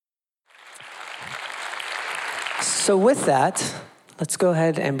So with that, let's go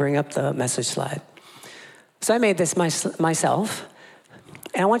ahead and bring up the message slide. So I made this myself,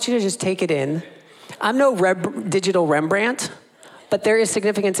 and I want you to just take it in. I'm no digital Rembrandt, but there is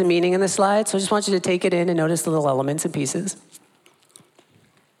significance and meaning in the slide, so I just want you to take it in and notice the little elements and pieces.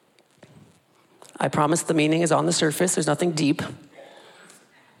 I promise the meaning is on the surface. There's nothing deep.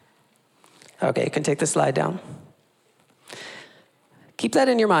 Okay, you can take the slide down. Keep that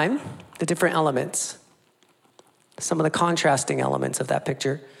in your mind, the different elements, some of the contrasting elements of that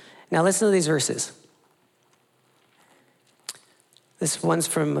picture. Now listen to these verses. This one's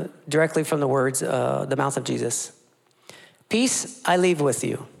directly from the words, the mouth of Jesus. Peace I leave with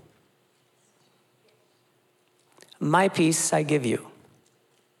you. My peace I give you.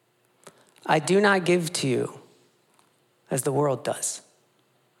 I do not give to you as the world does.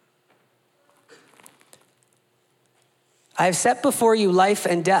 I have set before you life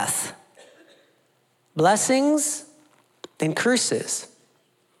and death, blessings and curses.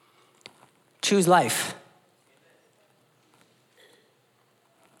 Choose life.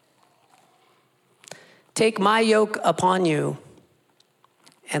 Take my yoke upon you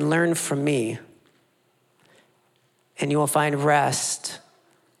and learn from me, and you will find rest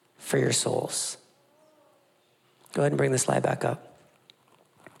for your souls. Go ahead and bring the slide back up.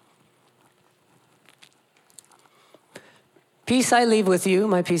 Peace I leave with you,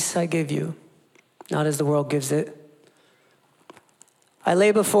 my peace I give you, not as the world gives it. I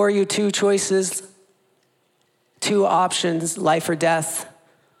lay before you two choices, two options, life or death.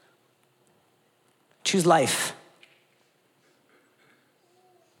 Choose life.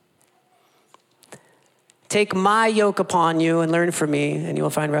 Take my yoke upon you and learn from me, and you will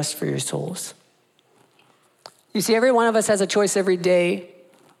find rest for your souls. You see, every one of us has a choice every day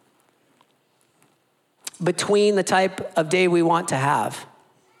between the type of day we want to have.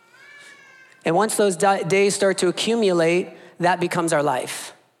 And once those days start to accumulate, that becomes our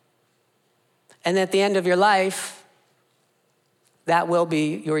life. And at the end of your life, that will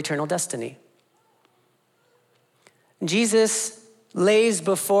be your eternal destiny. Jesus lays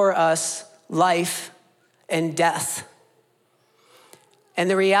before us life and death. And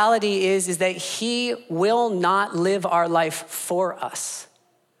the reality is that he will not live our life for us.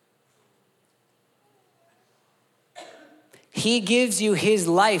 He gives you his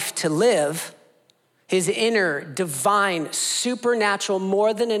life to live, his inner, divine, supernatural,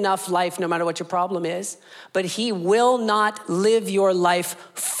 more than enough life, no matter what your problem is. But he will not live your life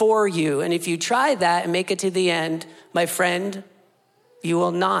for you. And if you try that and make it to the end, my friend, you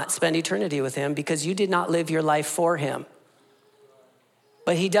will not spend eternity with him because you did not live your life for him.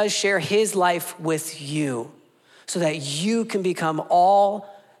 But he does share his life with you so that you can become all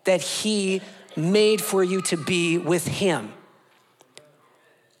that he made for you to be with him.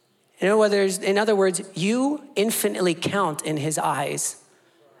 In other words, you infinitely count in his eyes.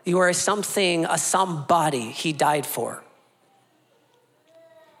 You are something, a somebody he died for.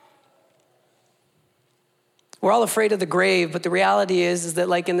 We're all afraid of the grave, but the reality is that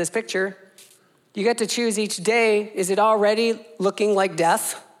like in this picture, you get to choose each day, is it already looking like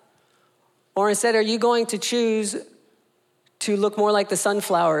death? Or instead, are you going to choose to look more like the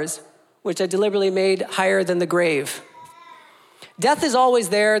sunflowers, which I deliberately made higher than the grave? Death is always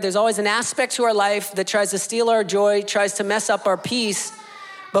there. There's always an aspect to our life that tries to steal our joy, tries to mess up our peace.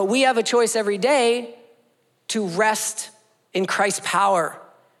 But we have a choice every day to rest in Christ's power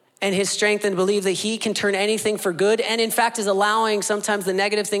and his strength and believe that he can turn anything for good. And in fact, is allowing sometimes the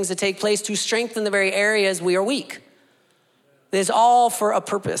negative things to take place to strengthen the very areas we are weak. It is all for a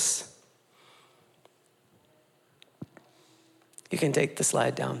purpose. You can take the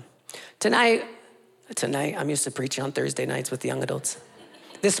slide down. Tonight, I'm used to preaching on Thursday nights with the young adults.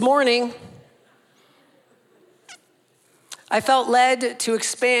 This morning, I felt led to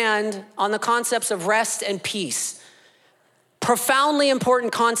expand on the concepts of rest and peace. Profoundly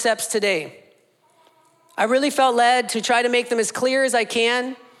important concepts today. I really felt led to try to make them as clear as I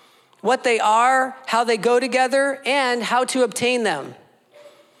can, what they are, how they go together, and how to obtain them.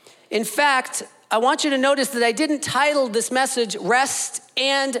 In fact, I want you to notice that I didn't title this message Rest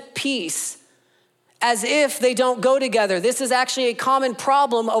and Peace, as if they don't go together. This is actually a common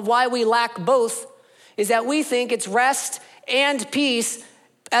problem of why we lack both, is that we think it's rest and peace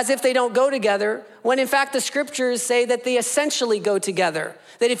as if they don't go together, when in fact the scriptures say that they essentially go together.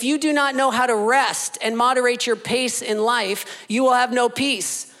 That if you do not know how to rest and moderate your pace in life, you will have no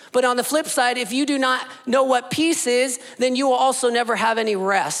peace. But on the flip side, if you do not know what peace is, then you will also never have any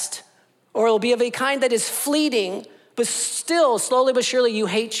rest. Or it'll be of a kind that is fleeting, but still, slowly but surely, you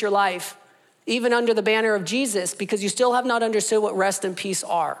hate your life, even under the banner of Jesus, because you still have not understood what rest and peace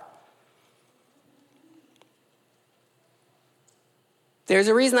are. There's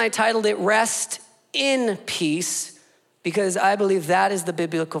a reason I titled it Rest in Peace, because I believe that is the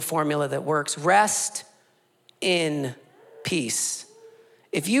biblical formula that works. Rest in peace.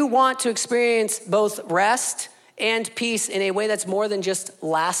 If you want to experience both rest and peace in a way that's more than just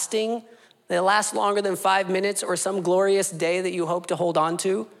lasting, that lasts longer than 5 minutes or some glorious day that you hope to hold on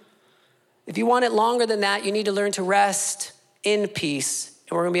to, if you want it longer than that, you need to learn to rest in peace.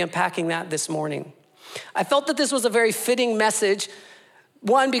 And we're going to be unpacking that this morning. I felt that this was a very fitting message.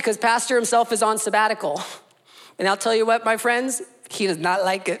 One, because Pastor himself is on sabbatical. And I'll tell you what, my friends, he does not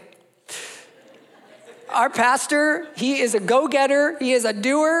like it. Our pastor, he is a go-getter, he is a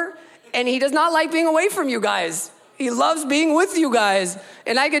doer, and he does not like being away from you guys. He loves being with you guys.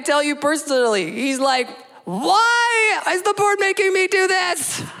 And I can tell you personally, he's like, why is the board making me do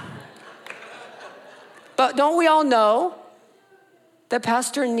this? But don't we all know that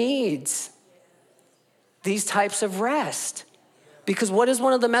pastor needs these types of rest? Because what is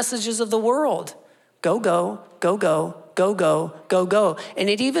one of the messages of the world? Go, go, go, go, go, go, go, go. And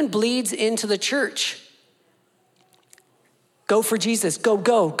it even bleeds into the church. Go for Jesus, go,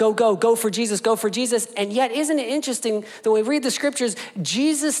 go, go, go, go for Jesus, go for Jesus. And yet, isn't it interesting that when we read the scriptures,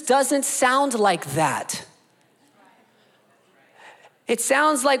 Jesus doesn't sound like that. It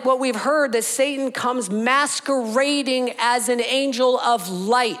sounds like what we've heard, that Satan comes masquerading as an angel of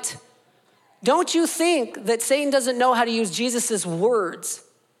light. Don't you think that Satan doesn't know how to use Jesus' words?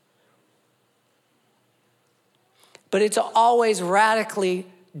 But it's always radically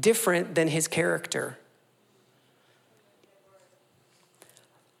different than his character.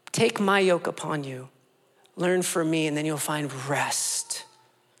 Take my yoke upon you, learn from me, and then you'll find rest,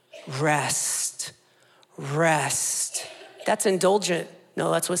 rest, rest. That's indulgent.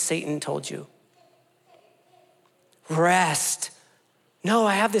 No, that's what Satan told you. Rest. No,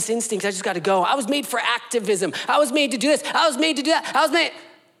 I have this instinct, I just got to go. I was made for activism. I was made to do this. I was made to do that.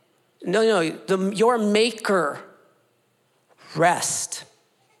 No, your maker. Rest.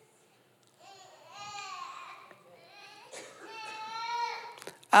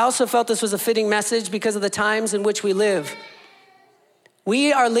 I also felt this was a fitting message because of the times in which we live.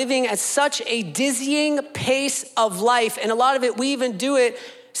 We are living at such a dizzying pace of life, and a lot of it, we even do it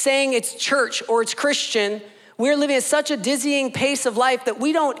saying it's church or it's Christian. We're living at such a dizzying pace of life that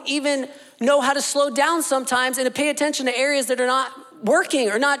we don't even know how to slow down sometimes and to pay attention to areas that are not working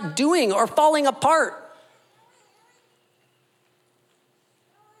or not doing or falling apart.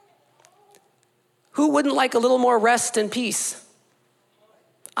 Who wouldn't like a little more rest and peace?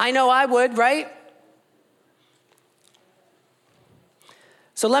 I know I would, right?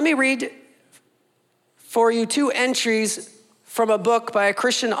 So let me read for you 2 entries from a book by a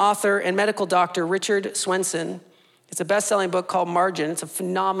Christian author and medical doctor, Richard Swenson. It's a best-selling book called Margin. It's a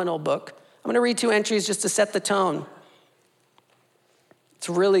phenomenal book. I'm going to read 2 entries just to set the tone. It's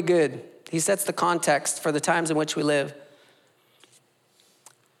really good. He sets the context for the times in which we live.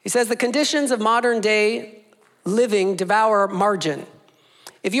 He says, the conditions of modern day living devour margin.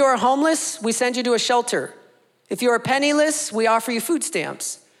 If you are homeless, we send you to a shelter. If you are penniless, we offer you food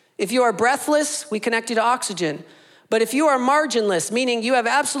stamps. If you are breathless, we connect you to oxygen. But if you are marginless, meaning you have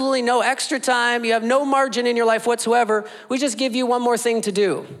absolutely no extra time, you have no margin in your life whatsoever, we just give you one more thing to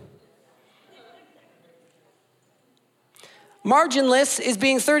do. Marginless is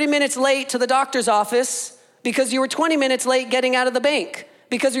being 30 minutes late to the doctor's office because you were 20 minutes late getting out of the bank.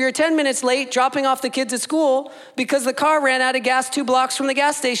 Because you were 10 minutes late dropping off the kids at school because the car ran out of gas 2 blocks from the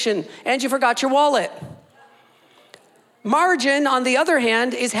gas station and you forgot your wallet. Margin, on the other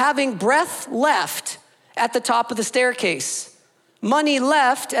hand, is having breath left at the top of the staircase, money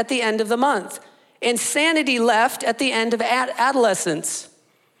left at the end of the month, and sanity left at the end of adolescence.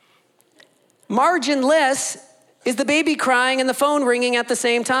 Marginless is the baby crying and the phone ringing at the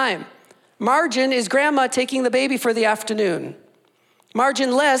same time. Margin is grandma taking the baby for the afternoon.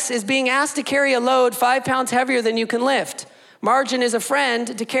 Marginless is being asked to carry a load 5 pounds heavier than you can lift. Margin is a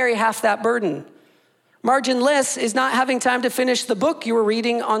friend to carry half that burden. Marginless is not having time to finish the book you were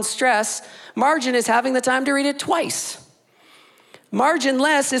reading on stress. Margin is having the time to read it twice.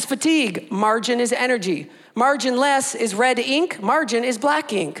 Marginless is fatigue. Margin is energy. Marginless is red ink. Margin is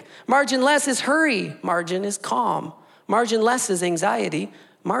black ink. Marginless is hurry. Margin is calm. Marginless is anxiety.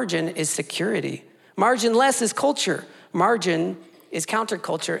 Margin is security. Marginless is culture. Margin is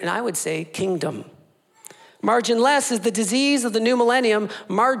counterculture, and I would say kingdom. Marginless is the disease of the new millennium.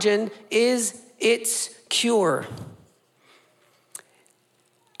 Margin is its cure.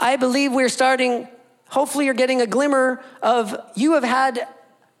 I believe we're starting, hopefully you're getting a glimmer of, you have had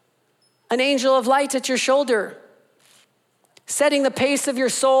an angel of light at your shoulder, setting the pace of your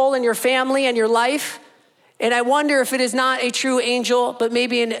soul and your family and your life. And I wonder if it is not a true angel, but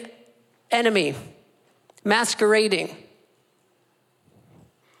maybe an enemy masquerading.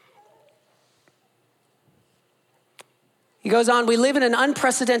 He goes on, we live in an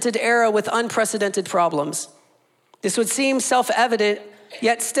unprecedented era with unprecedented problems. This would seem self-evident,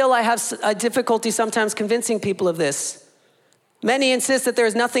 yet still I have a difficulty sometimes convincing people of this. Many insist that there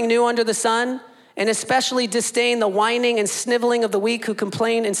is nothing new under the sun, and especially disdain the whining and sniveling of the weak who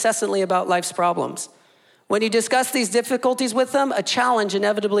complain incessantly about life's problems. When you discuss these difficulties with them, a challenge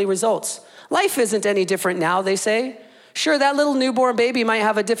inevitably results. Life isn't any different now, they say. Sure, that little newborn baby might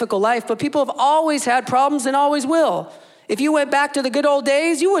have a difficult life, but people have always had problems and always will. If you went back to the good old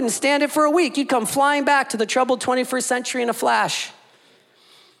days, you wouldn't stand it for a week. You'd come flying back to the troubled 21st century in a flash.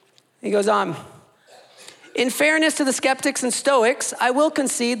 He goes on. In fairness to the skeptics and Stoics, I will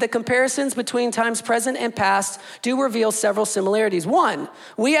concede that comparisons between times present and past do reveal several similarities. 1,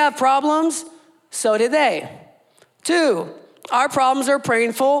 we have problems, so did they. 2, our problems are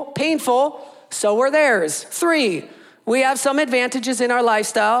painful, so were theirs. 3, we have some advantages in our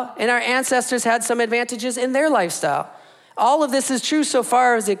lifestyle, and our ancestors had some advantages in their lifestyle. All of this is true so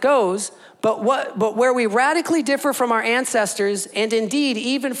far as it goes, but where we radically differ from our ancestors, and indeed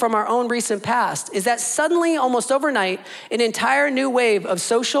even from our own recent past, is that suddenly, almost overnight, an entire new wave of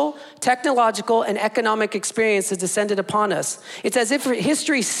social, technological, and economic experience has descended upon us. It's as if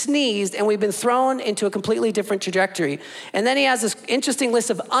history sneezed and we've been thrown into a completely different trajectory. And then he has this interesting list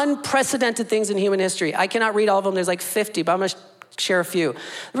of unprecedented things in human history. I cannot read all of them, there's like 50, but I'm gonna share a few.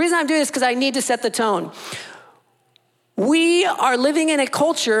 The reason I'm doing this is because I need to set the tone. We are living in a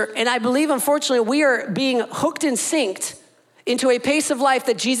culture, and I believe, unfortunately, we are being hooked and synced into a pace of life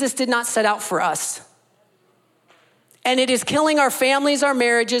that Jesus did not set out for us. And it is killing our families, our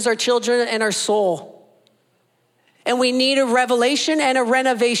marriages, our children, and our soul. And we need a revelation and a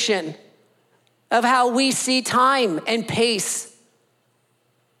renovation of how we see time and pace.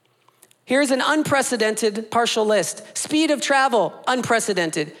 Here's an unprecedented partial list. Speed of travel,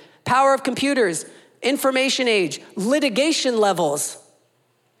 unprecedented. Power of computers, information age, litigation levels.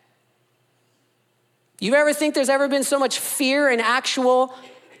 You ever think there's ever been so much fear and actual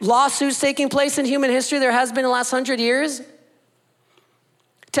lawsuits taking place in human history there has been in the last 100 years?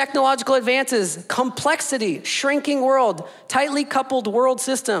 Technological advances, complexity, shrinking world, tightly coupled world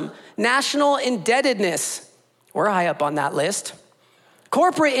system, national indebtedness. We're high up on that list.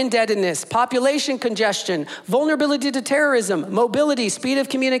 Corporate indebtedness, population congestion, vulnerability to terrorism, mobility, speed of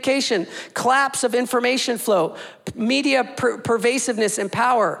communication, collapse of information flow, media pervasiveness and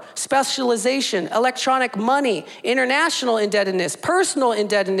power, specialization, electronic money, international indebtedness, personal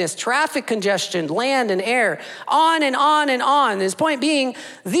indebtedness, traffic congestion, land and air, on and on and on. His point being,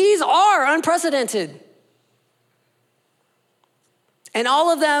 these are unprecedented. And all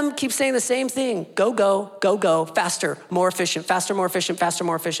of them keep saying the same thing. Go, go, go, go, faster, more efficient, faster, more efficient, faster,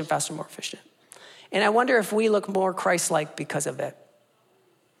 more efficient, faster, more efficient. And I wonder if we look more Christ-like because of it.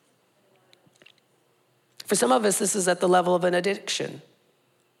 For some of us, this is at the level of an addiction.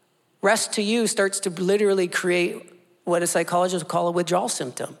 Rest to you starts to literally create what a psychologist would call a withdrawal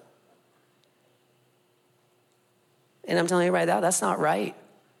symptom. And I'm telling you right now, that's not right.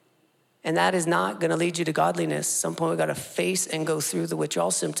 And that is not going to lead you to godliness. At some point, we've got to face and go through the withdrawal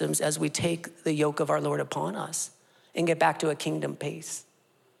symptoms as we take the yoke of our Lord upon us and get back to a kingdom pace,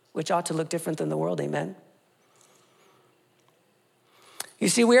 which ought to look different than the world, amen? You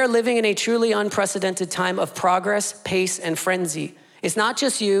see, we are living in a truly unprecedented time of progress, pace, and frenzy. It's not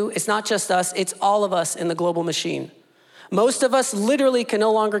just you, it's not just us, it's all of us in the global machine. Most of us literally can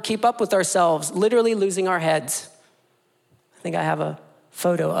no longer keep up with ourselves, literally losing our heads. I think I have a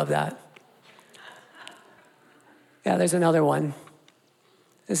photo of that. Yeah, there's another one.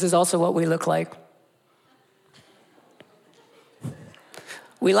 This is also what we look like.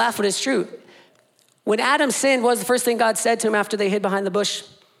 We laugh, but it's true. When Adam sinned, what was the first thing God said to him after they hid behind the bush?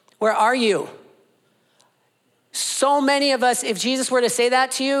 Where are you? So many of us, if Jesus were to say that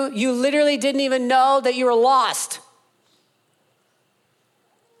to you, you literally didn't even know that you were lost.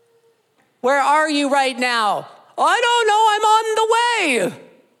 Where are you right now? I don't know, I'm on the way.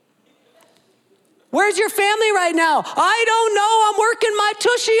 Where's your family right now? I don't know, I'm working my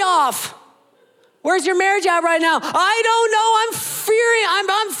tushy off. Where's your marriage at right now? I don't know,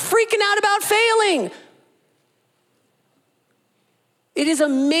 I'm freaking out about failing. It is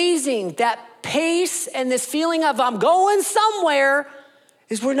amazing that pace and this feeling of I'm going somewhere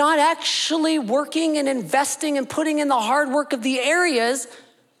is we're not actually working and investing and putting in the hard work of the areas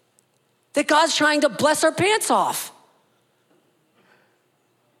that God's trying to bless our pants off.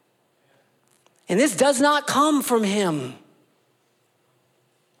 And this does not come from him.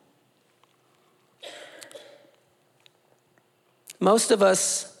 Most of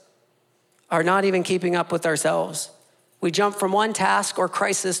us are not even keeping up with ourselves. We jump from one task or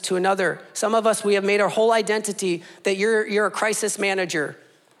crisis to another. Some of us, we have made our whole identity that you're a crisis manager,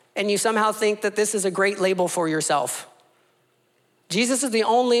 and you somehow think that this is a great label for yourself. Jesus is the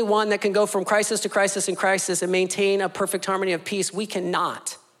only one that can go from crisis to crisis and crisis and maintain a perfect harmony of peace. We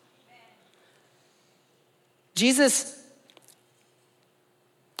cannot. Jesus,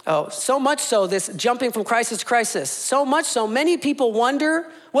 so much so, this jumping from crisis to crisis, so much so, many people wonder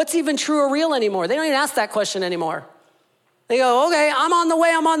what's even true or real anymore. They don't even ask that question anymore. They go, okay, I'm on the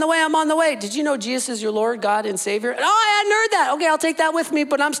way, I'm on the way, I'm on the way. Did you know Jesus is your Lord, God, and Savior? Oh, I hadn't heard that. Okay, I'll take that with me,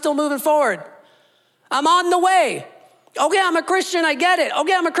 but I'm still moving forward. I'm on the way. Okay, I'm a Christian, I get it.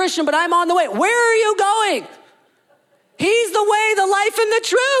 Okay, I'm a Christian, but I'm on the way. Where are you going? He's the way, the life, and the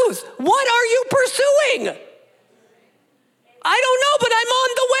truth. What are you pursuing? I don't know, but I'm on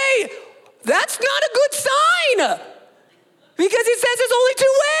the way. That's not a good sign. Because he says there's only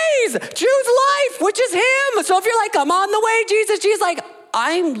two ways. Choose life, which is him. So if you're like, I'm on the way, Jesus like,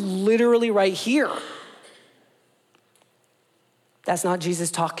 I'm literally right here. That's not Jesus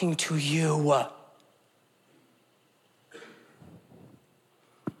talking to you.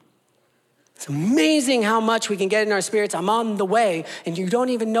 It's amazing how much we can get in our spirits. I'm on the way, and you don't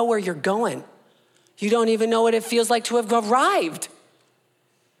even know where you're going. You don't even know what it feels like to have arrived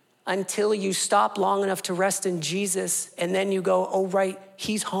until you stop long enough to rest in Jesus, and then you go, oh, right,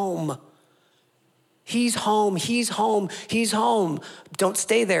 he's home. He's home, he's home, he's home. Don't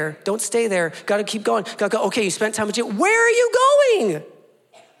stay there, don't stay there. Gotta keep going, gotta go. Okay, you spent time with you. Where are you going?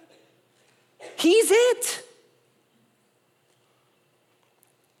 He's it.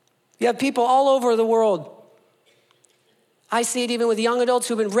 You have people all over the world. I see it even with young adults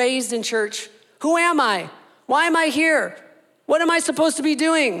who've been raised in church. Who am I? Why am I here? What am I supposed to be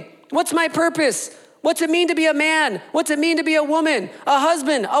doing? What's my purpose? What's it mean to be a man? What's it mean to be a woman, a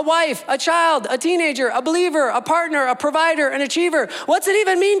husband, a wife, a child, a teenager, a believer, a partner, a provider, an achiever? What's it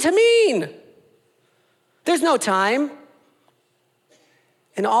even mean to mean? There's no time.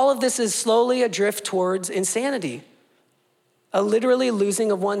 And all of this is slowly a drift towards insanity, a literally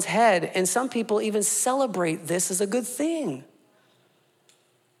losing of one's head. And some people even celebrate this as a good thing.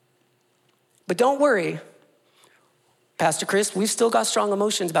 But don't worry, Pastor Chris, we've still got strong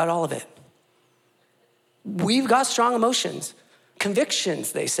emotions about all of it. We've got strong emotions,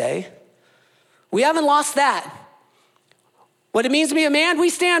 convictions, they say. We haven't lost that. What it means to be a man, we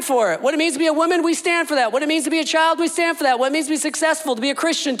stand for it. What it means to be a woman, we stand for that. What it means to be a child, we stand for that. What it means to be successful, to be a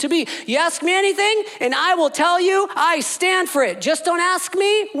Christian, you ask me anything, and I will tell you, I stand for it. Just don't ask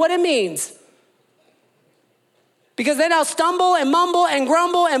me what it means. Because then I'll stumble and mumble and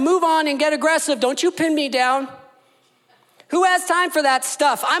grumble and move on and get aggressive. Don't you pin me down. Who has time for that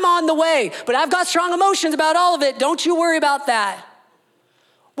stuff? I'm on the way, but I've got strong emotions about all of it. Don't you worry about that.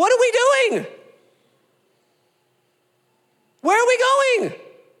 What are we doing? Where are we going?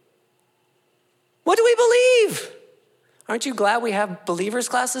 What do we believe? Aren't you glad we have believers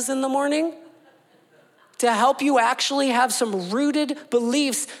classes in the morning? To help you actually have some rooted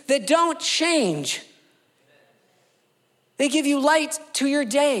beliefs that don't change. They give you light to your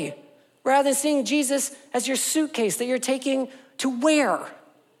day rather than seeing Jesus as your suitcase that you're taking to where?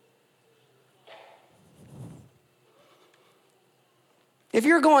 If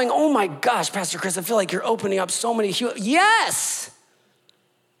you're going, oh my gosh, Pastor Chris, I feel like you're opening up so many yes!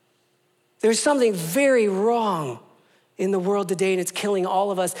 There's something very wrong in the world today, and it's killing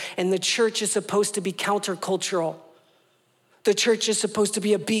all of us, and the church is supposed to be countercultural. The church is supposed to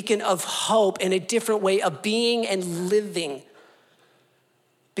be a beacon of hope and a different way of being and living.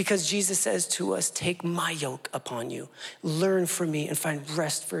 Because Jesus says to us, take my yoke upon you. Learn from me and find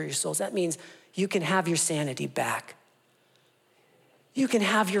rest for your souls. That means you can have your sanity back. You can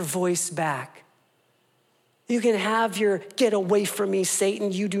have your voice back. You can have your get away from me,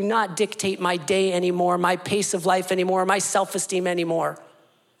 Satan. You do not dictate my day anymore, my pace of life anymore, my self-esteem anymore.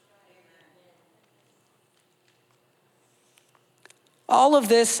 All of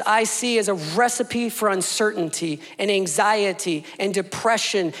this I see as a recipe for uncertainty and anxiety and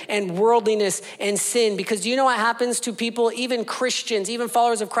depression and worldliness and sin. Because do you know what happens to people, even Christians, even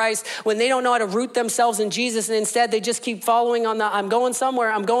followers of Christ, when they don't know how to root themselves in Jesus and instead they just keep following on the, I'm going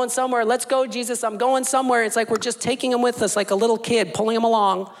somewhere, let's go Jesus, I'm going somewhere. It's like we're just taking them with us like a little kid, pulling them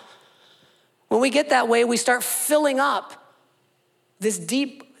along. When we get that way, we start filling up this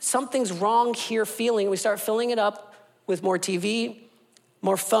deep, something's wrong here feeling. We start filling it up with more TV,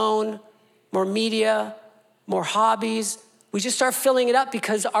 more phone, more media, more hobbies. We just start filling it up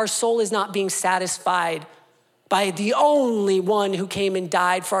because our soul is not being satisfied by the only one who came and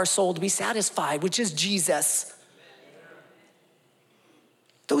died for our soul to be satisfied, which is Jesus.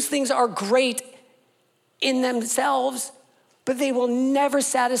 Those things are great in themselves, but they will never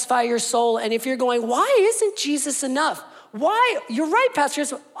satisfy your soul. And if you're going, why isn't Jesus enough? Why? You're right, Pastor. I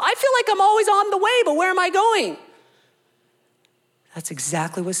feel like I'm always on the way, but where am I going? That's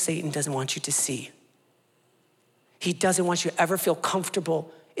exactly what Satan doesn't want you to see. He doesn't want you to ever feel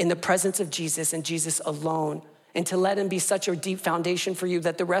comfortable in the presence of Jesus and Jesus alone, and to let him be such a deep foundation for you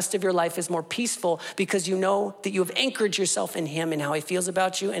that the rest of your life is more peaceful because you know that you have anchored yourself in him and how he feels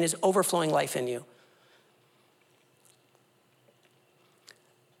about you and his overflowing life in you.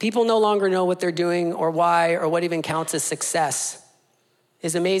 People no longer know what they're doing or why or what even counts as success.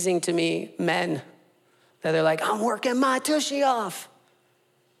 It's amazing to me, men, that they're like, I'm working my tushy off.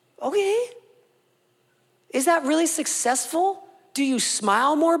 Okay. Is that really successful? Do you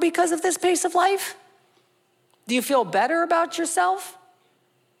smile more because of this pace of life? Do you feel better about yourself?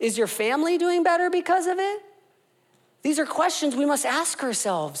 Is your family doing better because of it? These are questions we must ask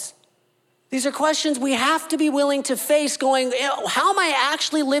ourselves. These are questions we have to be willing to face, going, how am I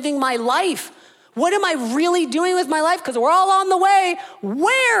actually living my life? What am I really doing with my life? Because we're all on the way.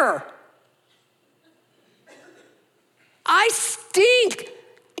 Where? I stink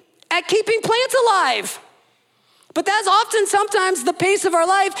at keeping plants alive. But that's often sometimes the pace of our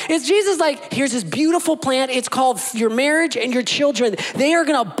life is Jesus like, here's this beautiful plant. It's called your marriage and your children. They are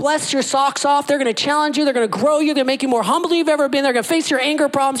going to bless your socks off. They're going to challenge you. They're going to grow you. They're going to make you more humble than you've ever been. They're going to face your anger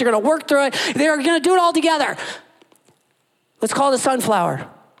problems. You're going to work through it. They're going to do it all together. Let's call it a sunflower.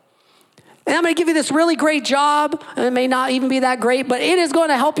 And I'm going to give you this really great job. And it may not even be that great, but it is going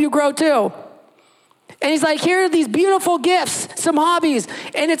to help you grow too. And he's like, here are these beautiful gifts, some hobbies.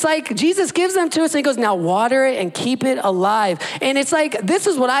 And it's like, Jesus gives them to us and he goes, now water it and keep it alive. And it's like, this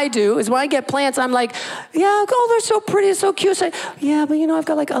is what I do, is when I get plants, I'm like, yeah, oh, they're so pretty, it's so cute. So yeah, but I've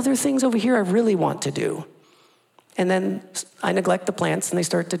got like other things over here I really want to do. And then I neglect the plants and they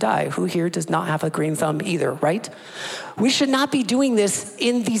start to die. Who here does not have a green thumb either, right? We should not be doing this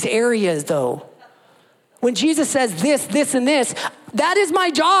in these areas though. When Jesus says this, and this, that is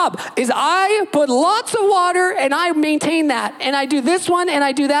my job, is I put lots of water and I maintain that. And I do this one and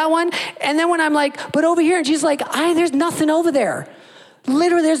I do that one. And then when I'm like, but over here, and Jesus like, there's nothing over there.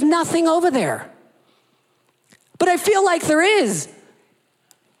 Literally, there's nothing over there. But I feel like there is.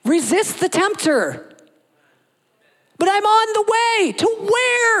 Resist the tempter. But I'm on the way to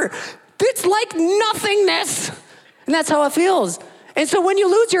where? It's like nothingness. And that's how it feels. And so when you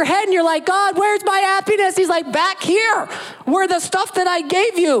lose your head and you're like, God, where's my happiness? He's like, back here, where the stuff that I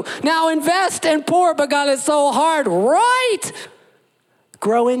gave you. Now invest and pour, but God, it's so hard. Right?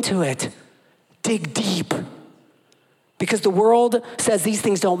 Grow into it. Dig deep. Because the world says these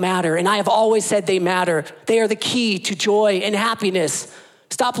things don't matter. And I have always said they matter. They are the key to joy and happiness.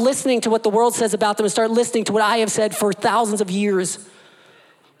 Stop listening to what the world says about them and start listening to what I have said for thousands of years.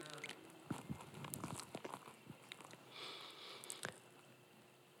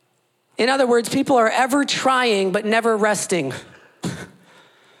 In other words, people are ever trying but never resting.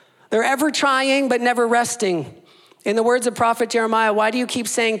 They're ever trying but never resting. In the words of prophet Jeremiah, why do you keep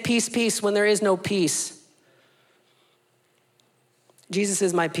saying peace, peace when there is no peace? Jesus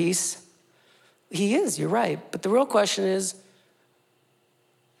is my peace. He is, you're right. But the real question is,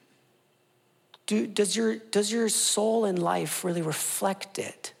 does your soul and life really reflect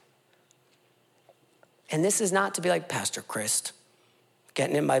it? And this is not to be like Pastor Chris,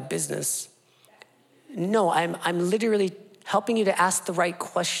 getting in my business. No, I'm literally helping you to ask the right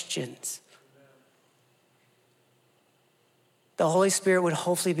questions. The Holy Spirit would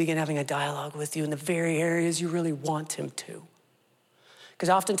hopefully begin having a dialogue with you in the very areas you really want him to. Because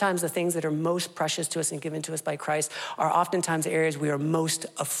oftentimes the things that are most precious to us and given to us by Christ are oftentimes the areas we are most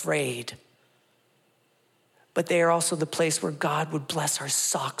afraid. But they are also the place where God would bless our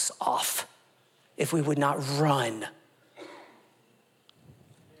socks off if we would not run.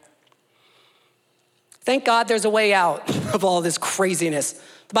 Thank God there's a way out of all this craziness.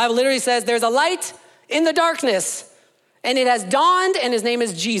 The Bible literally says there's a light in the darkness, and it has dawned, and his name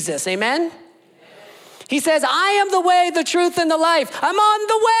is Jesus. Amen? Amen. He says, I am the way, the truth, and the life. I'm on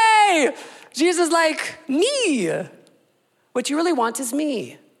the way. Jesus is like, me. What you really want is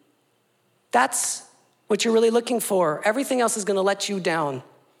me. That's what you're really looking for. Everything else is going to let you down.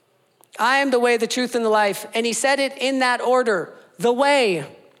 I am the way, the truth, and the life. And he said it in that order, the way.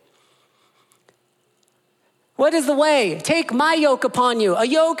 What is the way? Take my yoke upon you. A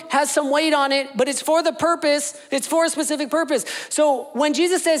yoke has some weight on it, but it's for the purpose. It's for a specific purpose. So when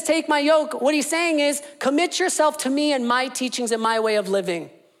Jesus says, take my yoke, what he's saying is, commit yourself to me and my teachings and my way of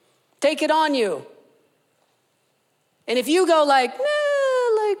living. Take it on you. And if you go like,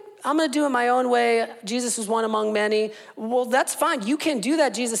 I'm going to do it my own way. Jesus is one among many. Well, that's fine. You can do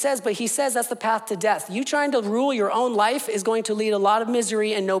that, Jesus says, but he says that's the path to death. You trying to rule your own life is going to lead a lot of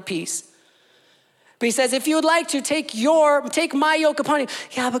misery and no peace. But he says, if you would like to take my yoke upon you.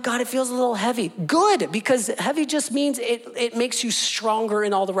 Yeah, but God, it feels a little heavy. Good, because heavy just means it makes you stronger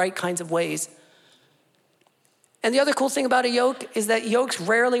in all the right kinds of ways. And the other cool thing about a yoke is that yokes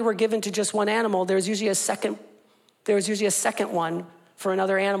rarely were given to just one animal. There was usually a second one for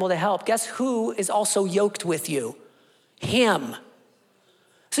another animal to help. Guess who is also yoked with you? Him.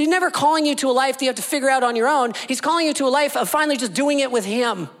 So he's never calling you to a life that you have to figure out on your own. He's calling you to a life of finally just doing it with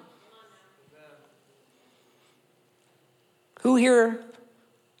him. Who here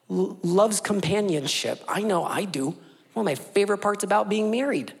loves companionship? I know I do. One of my favorite parts about being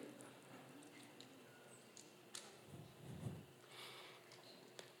married.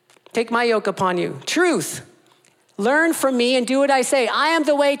 Take my yoke upon you. Truth. Learn from me and do what I say. I am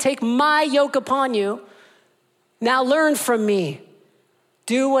the way. Take my yoke upon you. Now learn from me.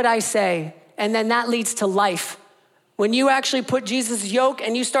 Do what I say. And then that leads to life. When you actually put Jesus' yoke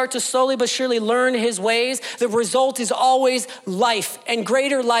and you start to slowly but surely learn his ways, the result is always life and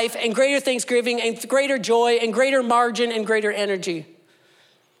greater thanksgiving and greater joy and greater margin and greater energy.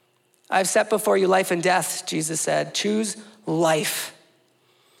 I've set before you life and death, Jesus said. Choose life.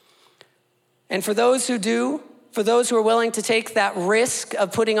 And for those who are willing to take that risk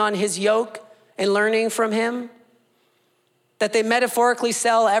of putting on his yoke and learning from him, that they metaphorically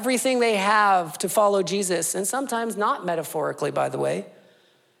sell everything they have to follow Jesus, and sometimes not metaphorically, by the way.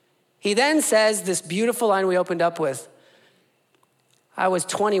 He then says this beautiful line we opened up with. I was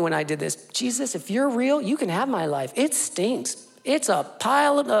 20 when I did this. Jesus, if you're real, you can have my life. It stinks. It's a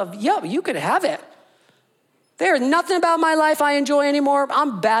pile of, you could have it. There's nothing about my life I enjoy anymore.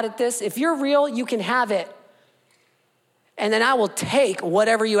 I'm bad at this. If you're real, you can have it. And then I will take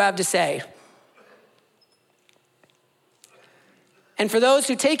whatever you have to say. And for those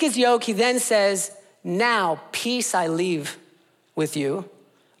who take his yoke, he then says, now peace I leave with you.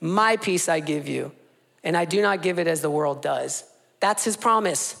 My peace I give you. And I do not give it as the world does. That's his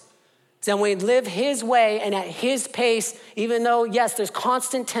promise. Then we live his way and at his pace, even though, yes, there's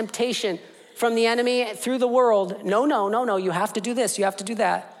constant temptation from the enemy through the world. No, you have to do this, you have to do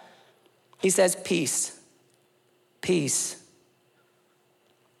that. He says, peace. Peace.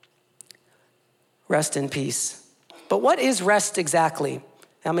 Rest in peace. But what is rest exactly?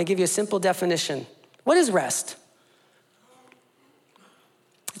 I'm going to give you a simple definition. What is rest?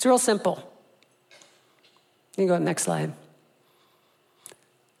 It's real simple. You can go to the next slide.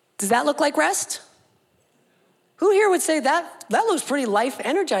 Does that look like rest? Who here would say that looks pretty life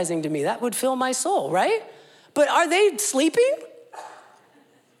energizing to me? That would fill my soul, right? But are they sleeping?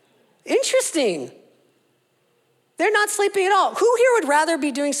 Interesting. They're not sleeping at all. Who here would rather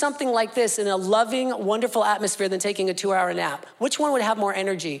be doing something like this in a loving, wonderful atmosphere than taking a 2-hour nap? Which one would have more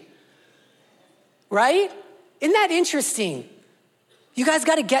energy? Right? Isn't that interesting? You guys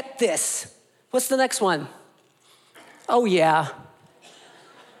got to get this. What's the next one? Oh, yeah.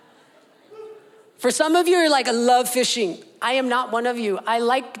 For some of you, you're like, I love fishing. I am not one of you. I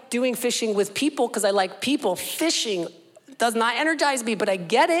like doing fishing with people because I like people. Fishing does not energize me, but I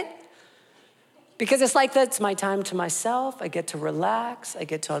get it. Because it's like that's my time to myself. I get to relax. I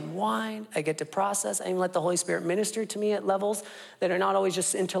get to unwind. I get to process. I even let the Holy Spirit minister to me at levels that are not always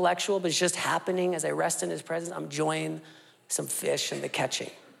just intellectual, but it's just happening as I rest in his presence. I'm enjoying some fish and the catching.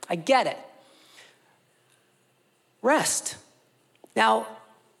 I get it. Rest. Now,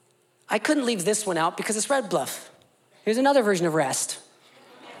 I couldn't leave this one out because it's Red Bluff. Here's another version of rest.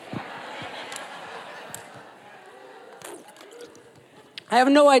 I have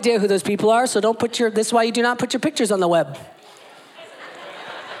no idea who those people are, so this is why you do not put your pictures on the web.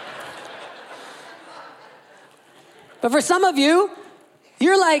 But for some of you,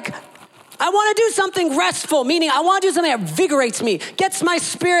 you're like, I want to do something restful, meaning I want to do something that invigorates me, gets my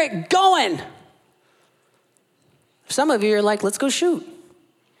spirit going. For some of you, you're like, let's go shoot.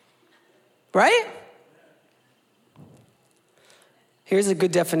 Right? Here's a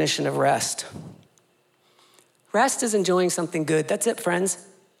good definition of rest. Rest is enjoying something good. That's it, friends.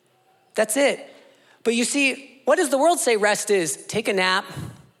 That's it. But you see, what does the world say rest is? Take a nap,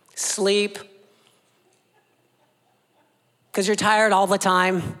 sleep, because you're tired all the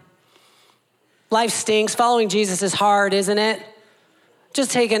time. Life stinks. Following Jesus is hard, isn't it?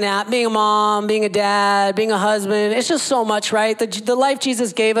 Just take a nap. Being a mom, being a dad, being a husband. It's just so much, right? The life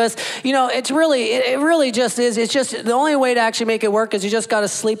Jesus gave us, it really just is. It's just the only way to actually make it work is you just got to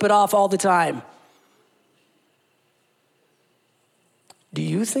sleep it off all the time. Do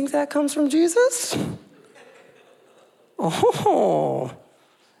you think that comes from Jesus? Oh,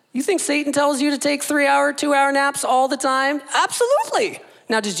 You think Satan tells you to take 3-hour, 2-hour naps all the time? Absolutely.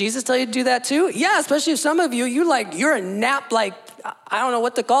 Now, does Jesus tell you to do that too? Yeah, especially if some of you're a nap, like, I don't know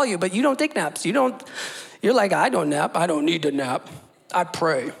what to call you, but you don't take naps. You're like, I don't nap. I don't need to nap. I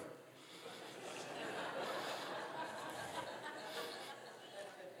pray.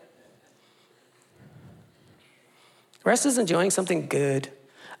 Rest is enjoying something good.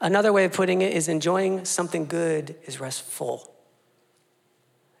 Another way of putting it is enjoying something good is restful.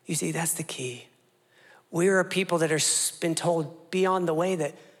 You see, that's the key. We're a people that are been told beyond the way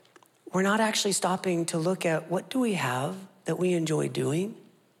that we're not actually stopping to look at what do we have that we enjoy doing?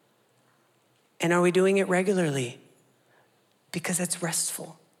 And are we doing it regularly? Because it's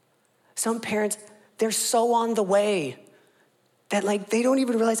restful. Some parents, they're so on the way that they don't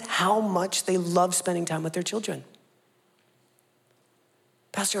even realize how much they love spending time with their children.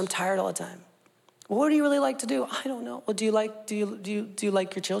 Pastor, I'm tired all the time. Well, what do you really like to do? I don't know. Well, do you like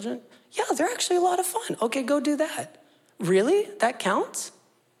your children? Yeah, they're actually a lot of fun. Okay, go do that. Really? That counts?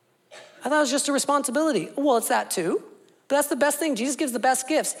 I thought it was just a responsibility. Well, it's that too. But that's the best thing. Jesus gives the best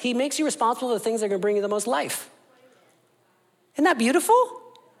gifts. He makes you responsible for the things that are going to bring you the most life. Isn't that beautiful?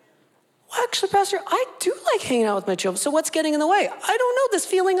 Well, actually, Pastor, I do like hanging out with my children. So what's getting in the way? I don't know, this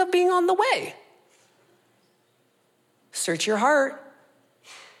feeling of being on the way. Search your heart.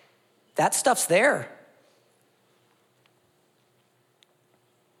 That stuff's there.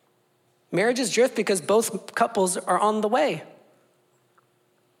 Marriages drift because both couples are on the way.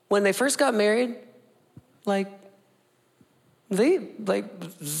 When they first got married, they were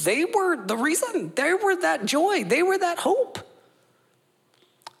the reason. They were that joy. They were that hope.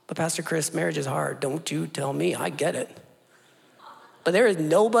 But Pastor Chris, marriage is hard. Don't you tell me. I get it. But there is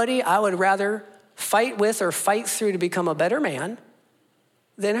nobody I would rather fight with or fight through to become a better man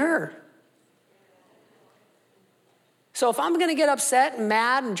than her. So if I'm going to get upset and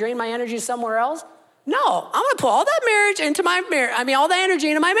mad and drain my energy somewhere else, no, I'm going to put all that all that energy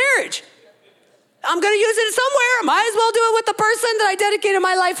into my marriage. I'm going to use it somewhere. Might as well do it with the person that I dedicated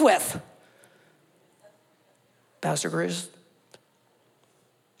my life with. Pastor Chris,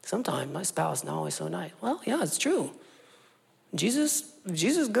 sometimes my spouse is not always so nice. Well, yeah, it's true. Jesus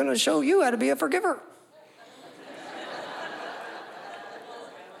is going to show you how to be a forgiver.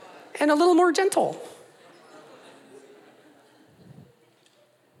 And a little more gentle.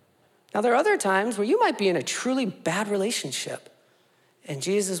 Now, there are other times where you might be in a truly bad relationship, and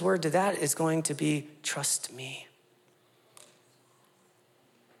Jesus' word to that is going to be, trust me.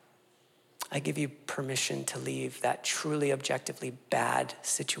 I give you permission to leave that truly objectively bad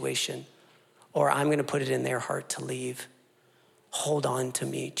situation, or I'm going to put it in their heart to leave. Hold on to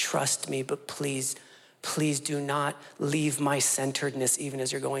me, trust me, but please do not leave my centeredness even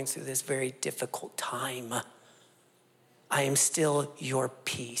as you're going through this very difficult time. I am still your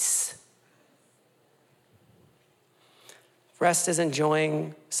peace. Rest is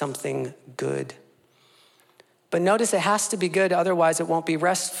enjoying something good. But notice it has to be good, otherwise it won't be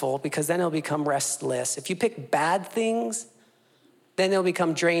restful, because then it'll become restless. If you pick bad things, then they'll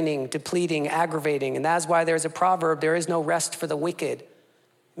become draining, depleting, aggravating. And that's why there's a proverb, there is no rest for the wicked. It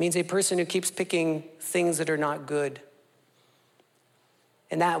means a person who keeps picking things that are not good.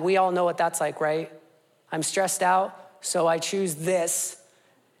 And that we all know what that's like, right? I'm stressed out, so I choose this.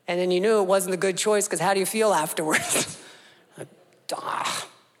 And then you knew it wasn't a good choice, because how do you feel afterwards?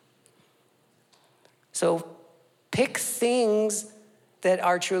 So pick things that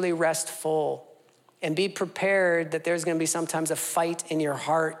are truly restful, and be prepared that there's going to be sometimes a fight in your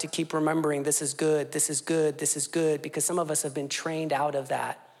heart to keep remembering this is good, this is good, this is good, because some of us have been trained out of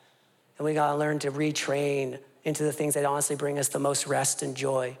that. And we got to learn to retrain into the things that honestly bring us the most rest and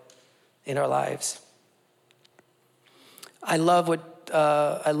joy in our lives. I love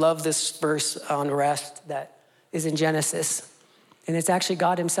this verse on rest that is in Genesis. And it's actually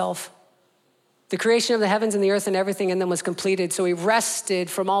God himself. The creation of the heavens and the earth and everything in them was completed. So he rested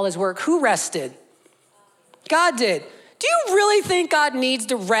from all his work. Who rested? God did. Do you really think God needs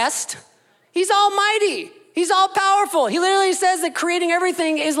to rest? He's almighty. He's all powerful. He literally says that creating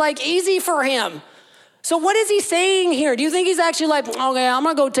everything is easy for him. So what is he saying here? Do you think he's actually okay, I'm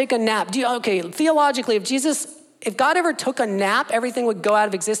going to go take a nap? Theologically, if God ever took a nap, everything would go out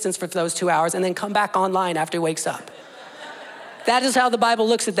of existence for those 2 hours and then come back online after he wakes up. That is how the Bible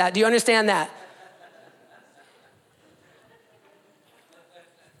looks at that. Do you understand that?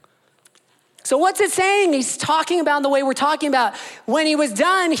 So what's it saying? He's talking about the way we're talking about. When he was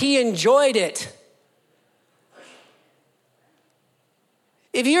done, he enjoyed it.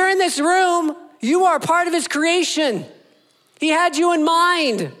 If you're in this room, you are part of his creation. He had you in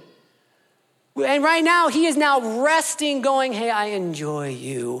mind. And right now, he is now resting, going, hey, I enjoy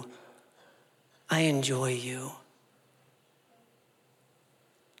you. I enjoy you.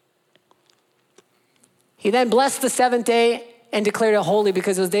 He then blessed the seventh day and declared it holy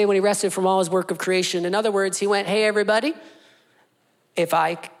because it was the day when he rested from all his work of creation. In other words, he went, hey, everybody, if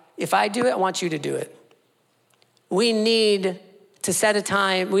I do it, I want you to do it. We need to set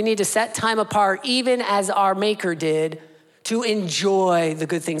time apart, even as our Maker did, to enjoy the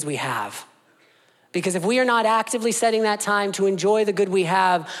good things we have. Because if we are not actively setting that time to enjoy the good we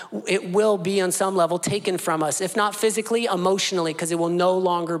have, it will be on some level taken from us, if not physically, emotionally, because it will no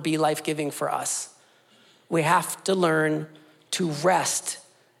longer be life-giving for us. We have to learn to rest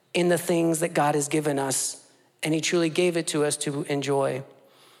in the things that God has given us, and he truly gave it to us to enjoy.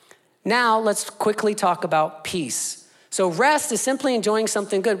 Now, let's quickly talk about peace. So rest is simply enjoying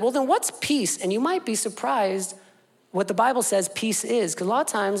something good. Well, then what's peace? And you might be surprised what the Bible says peace is, because a lot of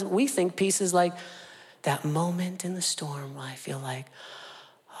times we think peace is like that moment in the storm where I feel like,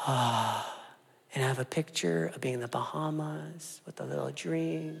 and I have a picture of being in the Bahamas with a little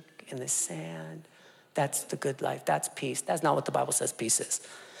drink in the sand. That's the good life. That's peace. That's not what the Bible says peace is.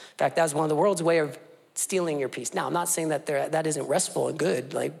 In fact, that's one of the world's way of stealing your peace. Now, I'm not saying that that isn't restful and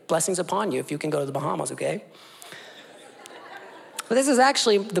good. Like, blessings upon you if you can go to the Bahamas, okay? But this is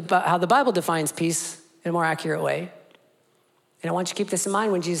actually how the Bible defines peace in a more accurate way. And I want you to keep this in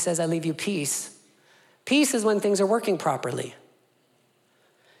mind when Jesus says, I leave you peace. Peace is when things are working properly.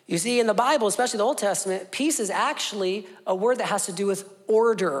 You see, in the Bible, especially the Old Testament, peace is actually a word that has to do with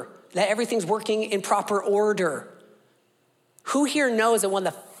order, that everything's working in proper order. Who here knows that one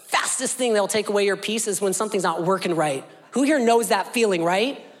of the fastest things that will take away your peace is when something's not working right? Who here knows that feeling,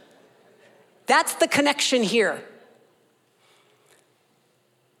 right? That's the connection here.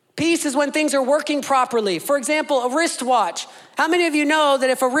 Peace is when things are working properly. For example, a wristwatch. How many of you know that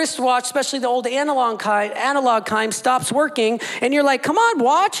if a wristwatch, especially the old analog kind, stops working, and you're like, come on,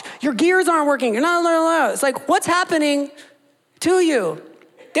 watch, your gears aren't working. It's like, what's happening to you?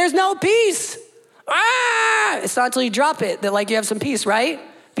 There's no peace. It's not until you drop it that like you have some peace, right?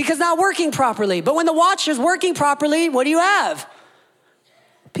 Because it's not working properly. But when the watch is working properly, what do you have?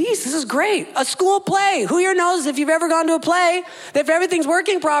 Peace. This is great. A school play. Who here knows if you've ever gone to a play, that if everything's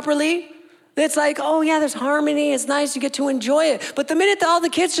working properly, it's like, oh yeah, there's harmony. It's nice. You get to enjoy it. But the minute that all the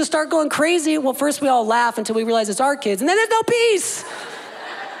kids just start going crazy, well, first we all laugh until we realize it's our kids, and then there's no peace.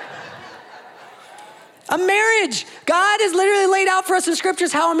 A marriage. God has literally laid out for us in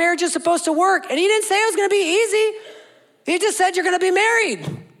scriptures how a marriage is supposed to work. And he didn't say it was going to be easy. He just said you're going to be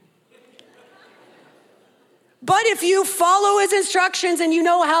married. But if you follow his instructions and you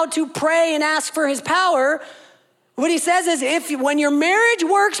know how to pray and ask for his power, what he says is when your marriage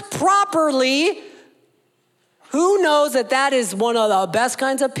works properly, who knows that is one of the best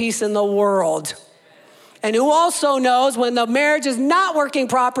kinds of peace in the world? And who also knows when the marriage is not working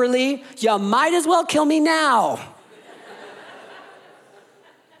properly, you might as well kill me now.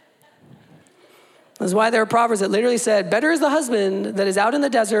 That's why there are proverbs that literally said, better is the husband that is out in the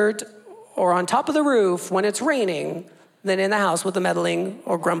desert or on top of the roof when it's raining than in the house with a meddling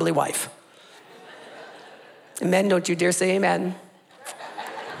or grumbly wife. And men, don't you dare say amen.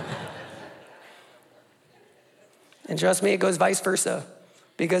 And trust me, it goes vice versa.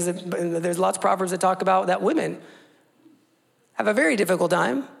 Because there's lots of proverbs that talk about that women have a very difficult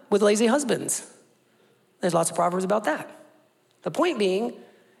time with lazy husbands. There's lots of proverbs about that. The point being,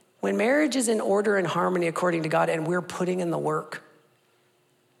 when marriage is in order and harmony according to God and we're putting in the work,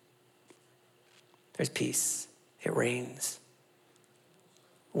 there's peace. It reigns.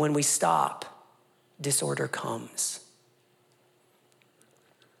 When we stop, disorder comes.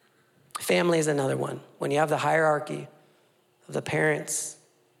 Family is another one. When you have the hierarchy of the parents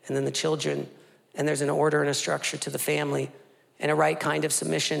and then the children, and there's an order and a structure to the family and a right kind of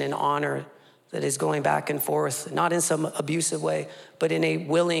submission and honor that is going back and forth, not in some abusive way, but in a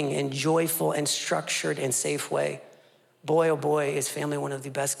willing and joyful and structured and safe way. Boy, oh boy, is family one of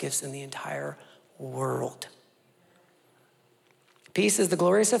the best gifts in the entire world. Peace is the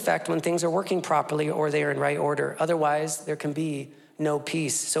glorious effect when things are working properly or they are in right order. Otherwise, there can be no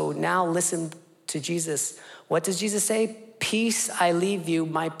peace. So now listen to Jesus. What does Jesus say? Peace I leave you,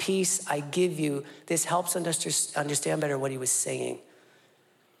 my peace I give you. This helps us understand better what he was saying.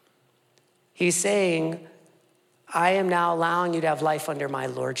 He's saying, I am now allowing you to have life under my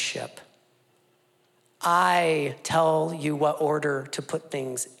lordship. I tell you what order to put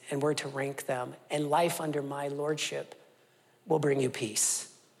things and where to rank them. And life under my lordship will bring you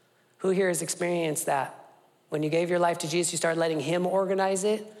peace. Who here has experienced that? When you gave your life to Jesus, you started letting him organize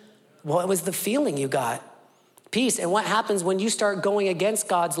it? What was the feeling you got? Peace. And what happens when you start going against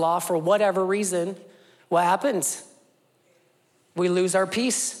God's law for whatever reason? What happens? We lose our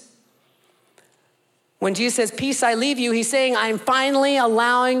peace. When Jesus says, peace I leave you, he's saying, I'm finally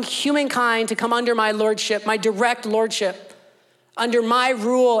allowing humankind to come under my lordship, my direct lordship, under my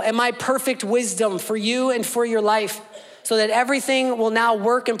rule and my perfect wisdom for you and for your life, so that everything will now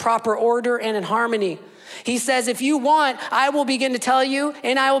work in proper order and in harmony. He says, if you want, I will begin to tell you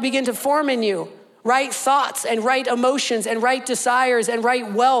and I will begin to form in you right thoughts and right emotions and right desires and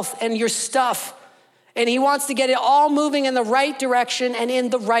right wealth and your stuff. And he wants to get it all moving in the right direction and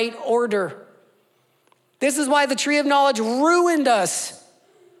in the right order. This is why the tree of knowledge ruined us.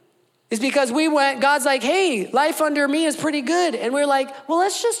 It's because God's like, hey, life under me is pretty good. And we're like, well,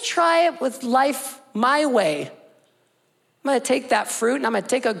 let's just try it with life my way. I'm gonna take that fruit and I'm gonna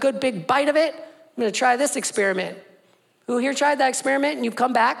take a good big bite of it. I'm gonna try this experiment. Who here tried that experiment and you've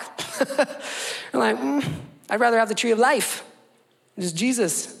come back? You're like, I'd rather have the tree of life. It's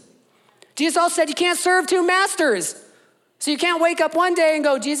Jesus. Jesus also said you can't serve two masters. So you can't wake up one day and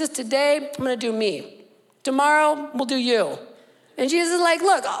go, Jesus, today I'm gonna do me. Tomorrow, we'll do you. And Jesus is like,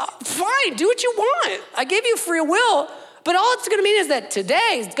 look, fine, do what you want. I gave you free will, but all it's gonna mean is that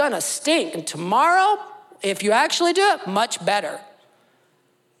today is gonna stink, and tomorrow, if you actually do it, much better.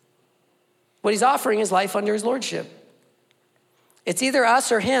 What he's offering is life under his lordship. It's either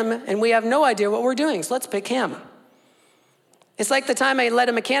us or him, and we have no idea what we're doing, so let's pick him. It's like the time I let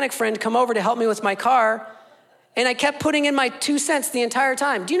a mechanic friend come over to help me with my car, and I kept putting in my 2 cents the entire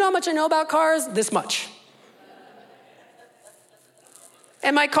time. Do you know how much I know about cars? This much.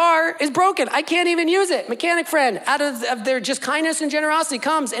 And my car is broken. I can't even use it. Mechanic friend, out of their just kindness and generosity,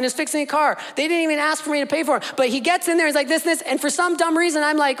 comes and is fixing a car. They didn't even ask for me to pay for it. But he gets in there, he's like this. And for some dumb reason,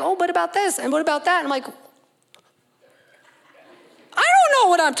 I'm like, oh, what about this? And what about that? And I'm like, I don't know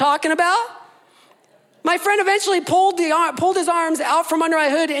what I'm talking about. My friend eventually pulled his arms out from under my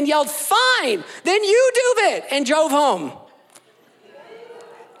hood and yelled, fine, then you do it, and drove home.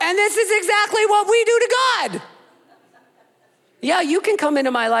 And this is exactly what we do to God. Yeah, you can come into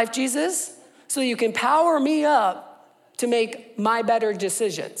my life, Jesus, so you can power me up to make my better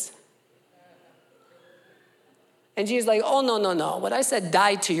decisions. And Jesus is like, oh, no. What I said,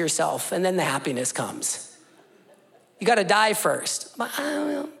 die to yourself, and then the happiness comes. You got to die first. But,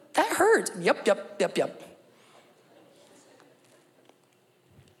 that hurts. Yep.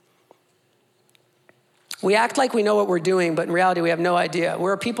 We act like we know what we're doing, but in reality, we have no idea.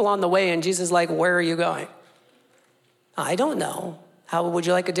 We're people on the way, and Jesus is like, where are you going? I don't know. How would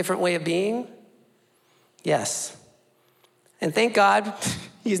you like a different way of being? Yes. And thank God,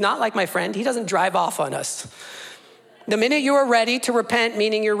 he's not like my friend. He doesn't drive off on us. The minute you are ready to repent,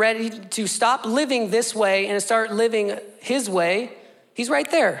 meaning you're ready to stop living this way and start living his way, he's right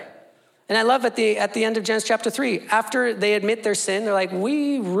there. And I love at the end of Genesis chapter 3, after they admit their sin, they're like,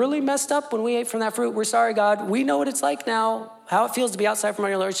 we really messed up when we ate from that fruit. We're sorry, God. We know what it's like now, how it feels to be outside from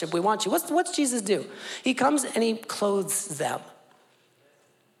your lordship. We want you. What's Jesus do? He comes and he clothes them.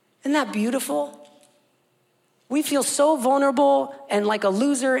 Isn't that beautiful? We feel so vulnerable and like a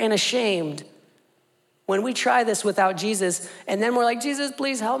loser and ashamed when we try this without Jesus. And then we're like, Jesus,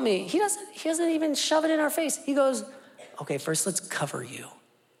 please help me. He doesn't even shove it in our face. He goes, okay, first let's cover you.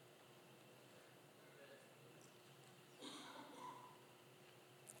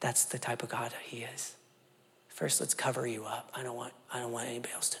 That's the type of God he is. First, let's cover you up. I don't want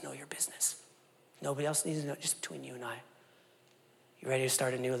anybody else to know your business. Nobody else needs to know, just between you and I. You ready to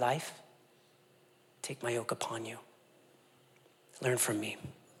start a new life? Take my yoke upon you. Learn from me.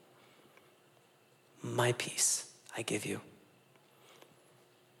 My peace I give you.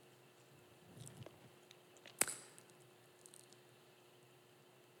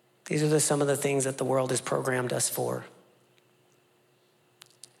 These are some of the things that the world has programmed us for.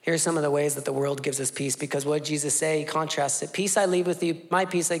 Here's some of the ways that the world gives us peace, because what did Jesus say? He contrasts it. Peace I leave with you, my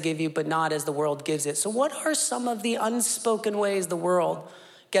peace I give you, but not as the world gives it. So what are some of the unspoken ways the world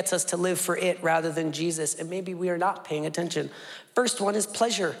gets us to live for it rather than Jesus? And maybe we are not paying attention. First one is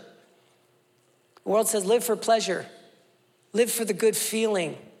pleasure. The world says live for pleasure. Live for the good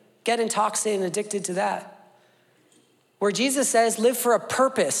feeling. Get intoxicated and addicted to that. Where Jesus says live for a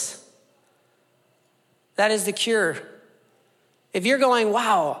purpose. That is the cure. If you're going,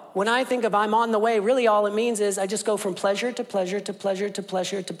 wow, when I think of I'm on the way, really all it means is I just go from pleasure to pleasure to pleasure to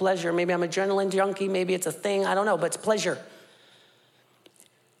pleasure to pleasure. Maybe I'm an adrenaline junkie, maybe it's a thing, I don't know, but it's pleasure.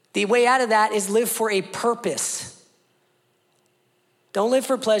 The way out of that is live for a purpose. Don't live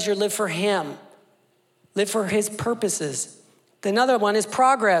for pleasure, live for him. Live for his purposes. Another one is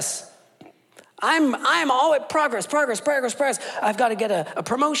progress. I'm always progress. I've got to get a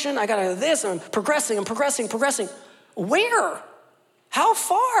promotion. I got to do this. I'm progressing. Where? How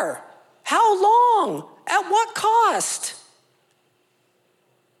far? How long? At what cost?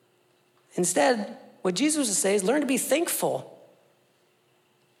 Instead, what Jesus would say is learn to be thankful.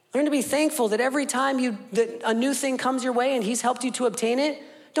 Learn to be thankful that every time that a new thing comes your way and he's helped you to obtain it,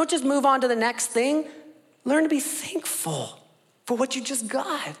 don't just move on to the next thing. Learn to be thankful for what you just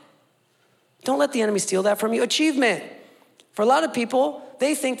got. Don't let the enemy steal that from you. Achievement. For a lot of people,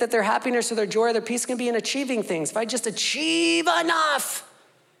 they think that their happiness or their joy or their peace can be in achieving things. If I just achieve enough.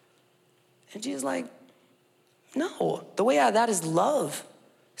 And Jesus is like, no, the way out of that is love.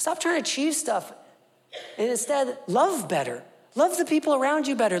 Stop trying to achieve stuff. And instead, love better. Love the people around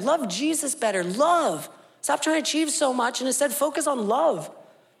you better. Love Jesus better. Love. Stop trying to achieve so much and instead focus on love.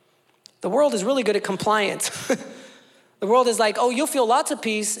 The world is really good at compliance. The world is like, oh, you'll feel lots of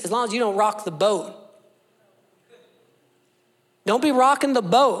peace as long as you don't rock the boat. Don't be rocking the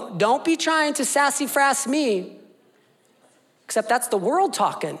boat. Don't be trying to sassy-frass me. Except that's the world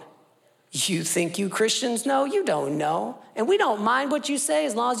talking. You think you Christians know? You don't know. And we don't mind what you say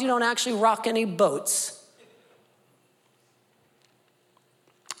as long as you don't actually rock any boats.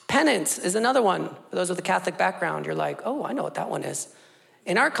 Penance is another one. For those with a Catholic background, you're like, oh, I know what that one is.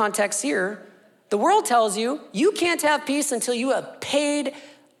 In our context here, the world tells you you can't have peace until you have paid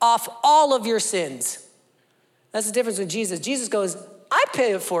off all of your sins. That's the difference with Jesus. Jesus goes, I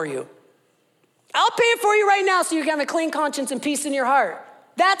pay it for you. I'll pay it for you right now so you can have a clean conscience and peace in your heart.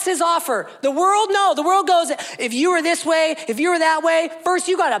 That's his offer. The world, no. The world goes, if you were this way, if you were that way, first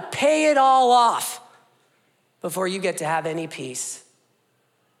you got to pay it all off before you get to have any peace.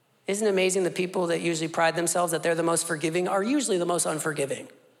 Isn't it amazing the people that usually pride themselves that they're the most forgiving are usually the most unforgiving?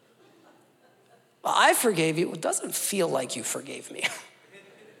 Well, I forgave you. It doesn't feel like you forgave me.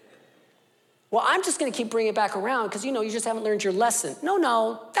 Well, I'm just going to keep bringing it back around because, you just haven't learned your lesson.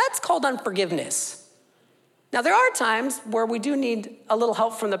 No, that's called unforgiveness. Now, there are times where we do need a little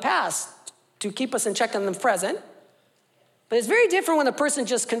help from the past to keep us in check on the present. But it's very different when the person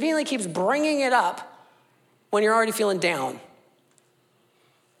just conveniently keeps bringing it up when you're already feeling down.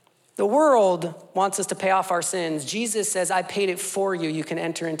 The world wants us to pay off our sins. Jesus says, I paid it for you. You can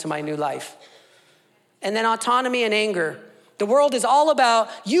enter into my new life. And then autonomy and anger. The world is all about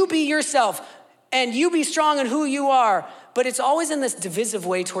you be yourself and you be strong in who you are. But it's always in this divisive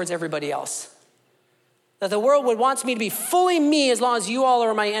way towards everybody else. That the world wants me to be fully me as long as you all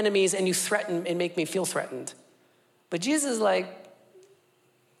are my enemies and you threaten and make me feel threatened. But Jesus is like,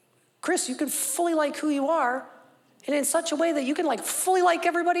 Chris, you can fully like who you are and in such a way that you can fully like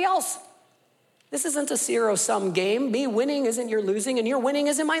everybody else. This isn't a zero-sum game. Me winning isn't your losing and your winning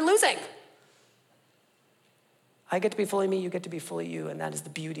isn't my losing. I get to be fully me, you get to be fully you, and that is the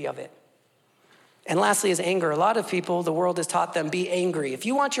beauty of it. And lastly is anger. A lot of people, the world has taught them, be angry. If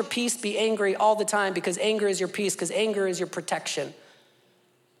you want your peace, be angry all the time because anger is your peace, because anger is your protection.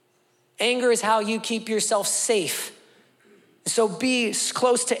 Anger is how you keep yourself safe. So be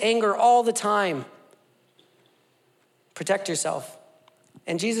close to anger all the time. Protect yourself.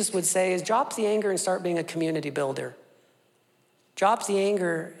 And Jesus would say is drop the anger and start being a community builder. Drop the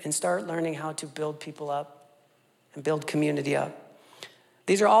anger and start learning how to build people up and build community up.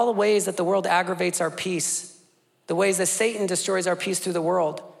 These are all the ways that the world aggravates our peace, the ways that Satan destroys our peace through the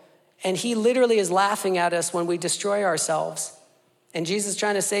world. And he literally is laughing at us when we destroy ourselves. And Jesus is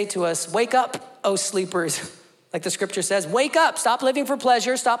trying to say to us, wake up, O sleepers. Like the scripture says, wake up, stop living for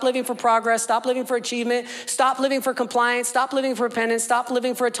pleasure, stop living for progress, stop living for achievement, stop living for compliance, stop living for repentance, stop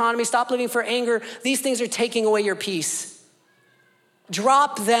living for autonomy, stop living for anger. These things are taking away your peace.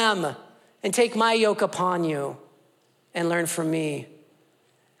 Drop them and take my yoke upon you and learn from me.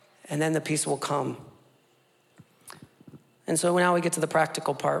 And then the peace will come. And so now we get to the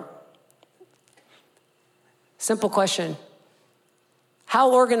practical part. Simple question.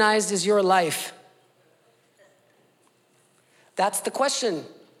 How organized is your life? That's the question.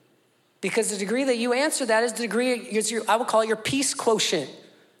 Because the degree that you answer that is the degree, I would call it your peace quotient.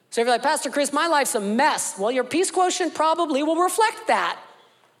 So if you're like, Pastor Chris, my life's a mess. Well, your peace quotient probably will reflect that.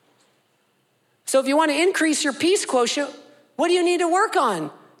 So if you want to increase your peace quotient, what do you need to work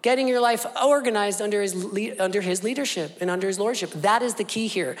on? Getting your life organized under his leadership and under his lordship. That is the key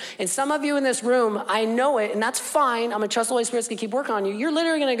here. And some of you in this room, I know it, and that's fine. I'm going to trust the Holy Spirit's going to keep working on you. You're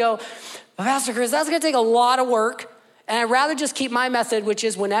literally going to go, Pastor Chris, that's going to take a lot of work. And I'd rather just keep my method, which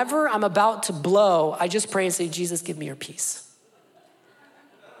is whenever I'm about to blow, I just pray and say, Jesus, give me your peace.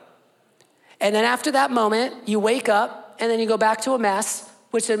 And then after that moment, you wake up, and then you go back to a mess,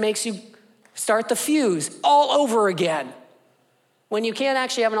 which then makes you start the fuse all over again. when you can't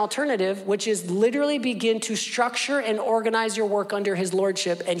actually have an alternative, which is literally begin to structure and organize your work under his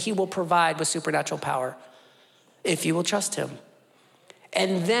lordship, and he will provide with supernatural power if you will trust him.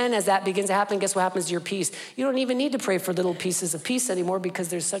 And then as that begins to happen, guess what happens to your peace? You don't even need to pray for little pieces of peace anymore because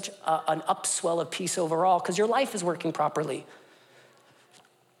there's such an upswell of peace overall because your life is working properly.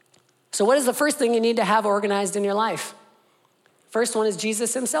 So what is the first thing you need to have organized in your life? First one is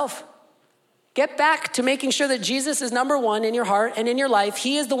Jesus himself. Get back to making sure that Jesus is number one in your heart and in your life.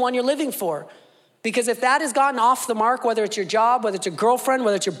 He is the one you're living for. Because if that has gotten off the mark, whether it's your job, whether it's your girlfriend,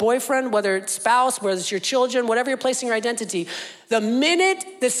 whether it's your boyfriend, whether it's spouse, whether it's your children, whatever you're placing your identity, the minute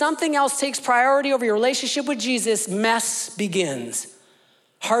that something else takes priority over your relationship with Jesus, mess begins.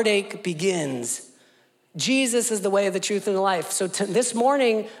 Heartache begins. Jesus is the way, the truth, and the life. So this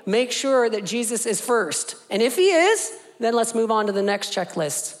morning, make sure that Jesus is first. And if he is, then let's move on to the next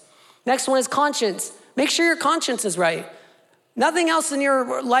checklist. Next one is conscience. Make sure your conscience is right. Nothing else in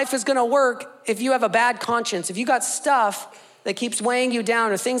your life is gonna work if you have a bad conscience. If you got stuff that keeps weighing you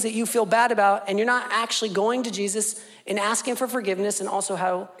down or things that you feel bad about and you're not actually going to Jesus and asking for forgiveness and also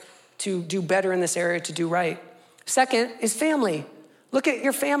how to do better in this area to do right. Second is family. Look at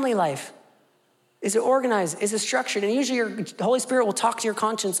your family life. Is it organized? Is it structured? And usually the Holy Spirit will talk to your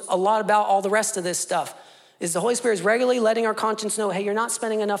conscience a lot about all the rest of this stuff. Is the Holy Spirit is regularly letting our conscience know, hey, you're not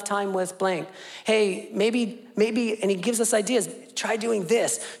spending enough time with blank. Hey, maybe, and he gives us ideas. Try doing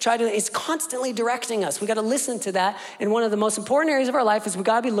this. It's constantly directing us. We got to listen to that. And one of the most important areas of our life is we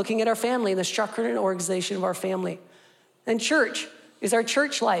got to be looking at our family and the structure and organization of our family. And church is our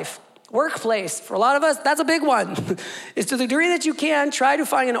church life. Workplace, for a lot of us, that's a big one. Is to the degree that you can, try to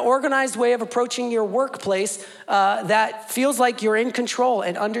find an organized way of approaching your workplace that feels like you're in control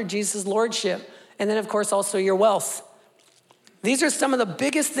and under Jesus' lordship. And then, of course, also your wealth. These are some of the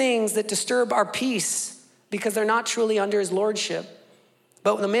biggest things that disturb our peace because they're not truly under his lordship.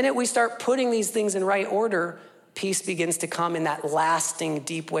 But the minute we start putting these things in right order, peace begins to come in that lasting,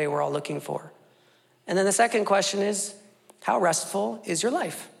 deep way we're all looking for. And then the second question is, how restful is your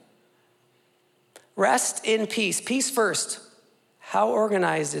life? Rest in peace. Peace first. How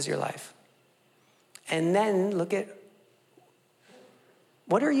organized is your life? And then look at,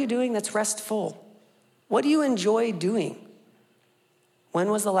 what are you doing that's restful? What do you enjoy doing? When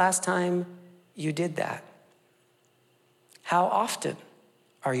was the last time you did that? How often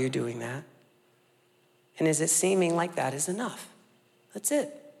are you doing that? And is it seeming like that is enough? That's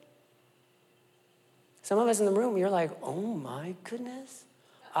it. Some of us in the room, you're like, oh my goodness,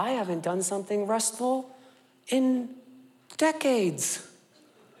 I haven't done something restful in decades.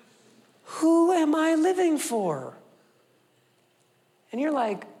 Who am I living for? And you're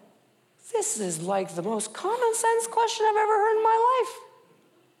like, this is like the most common sense question I've ever heard in my life.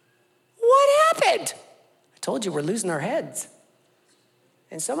 What happened? I told you we're losing our heads.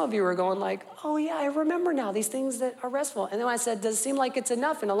 And some of you are going like, oh yeah, I remember now these things that are restful. And then I said, does it seem like it's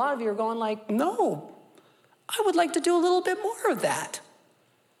enough? And a lot of you are going like, no, I would like to do a little bit more of that.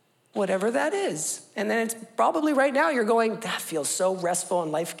 Whatever that is. And then it's probably right now you're going, that feels so restful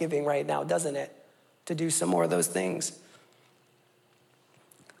and life-giving right now, doesn't it? To do some more of those things.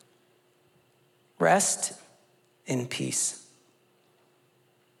 Rest in peace.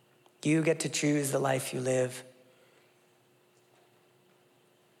 You get to choose the life you live.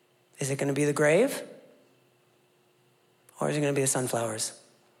 Is it going to be the grave? Or is it going to be the sunflowers?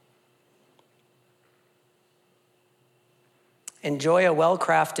 Enjoy a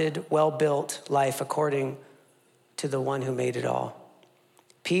well-crafted, well-built life according to the one who made it all.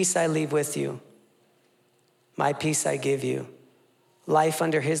 Peace I leave with you. My peace I give you. Life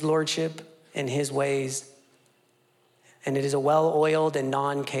under his lordship and his ways. And it is a well-oiled and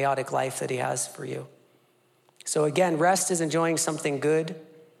non-chaotic life that he has for you. So again, rest is enjoying something good.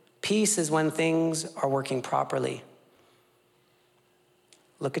 Peace is when things are working properly.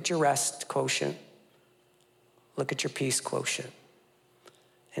 Look at your rest quotient. Look at your peace quotient.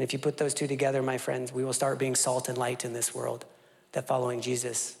 And if you put those two together, my friends, we will start being salt and light in this world, that following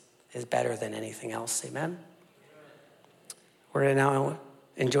Jesus is better than anything else. Amen? We're going to now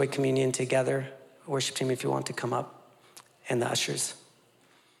enjoy communion together. Worship team, if you want to come up, and the ushers.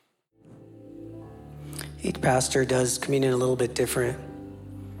 Each pastor does communion a little bit different.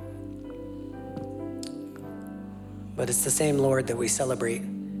 But it's the same Lord that we celebrate.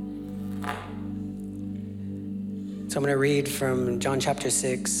 So I'm going to read from John chapter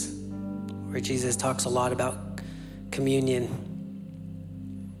 6, where Jesus talks a lot about communion.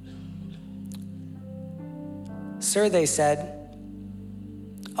 Sir, they said,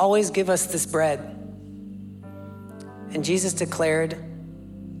 always give us this bread. And Jesus declared,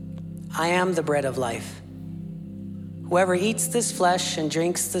 I am the bread of life. Whoever eats this flesh and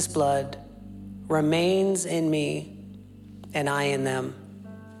drinks this blood remains in me and I in them.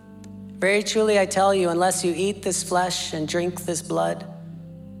 Very truly I tell you, unless you eat this flesh and drink this blood,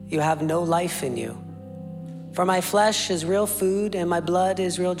 you have no life in you. For my flesh is real food and my blood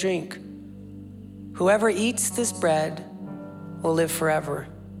is real drink. Whoever eats this bread will live forever.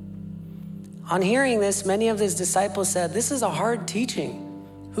 On hearing this, many of his disciples said, "This is a hard teaching.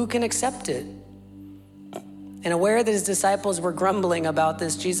 Who can accept it?" And aware that his disciples were grumbling about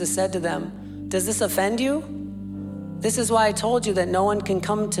this, Jesus said to them, "Does this offend you? This is why I told you that no one can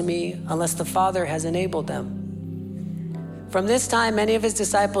come to me unless the Father has enabled them." From this time, many of his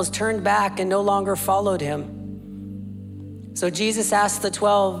disciples turned back and no longer followed him. So Jesus asked the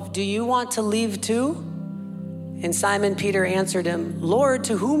 12, "Do you want to leave too?" And Simon Peter answered him, "Lord,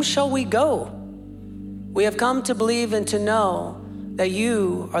 to whom shall we go? We have come to believe and to know that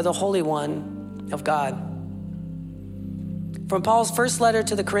you are the Holy One of God." From Paul's first letter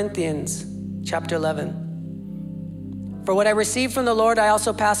to the Corinthians, chapter 11. "For what I received from the Lord, I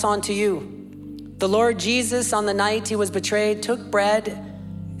also pass on to you. The Lord Jesus, on the night he was betrayed, took bread,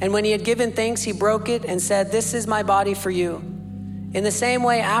 and when he had given thanks, he broke it and said, 'This is my body for you.' In the same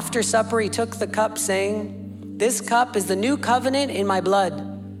way, after supper, he took the cup, saying, 'This cup is the new covenant in my blood.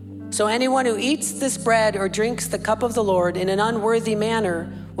 So anyone who eats this bread or drinks the cup of the Lord in an unworthy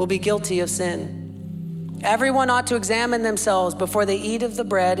manner will be guilty of sin. Everyone ought to examine themselves before they eat of the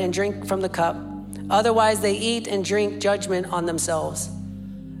bread and drink from the cup. Otherwise, they eat and drink judgment on themselves.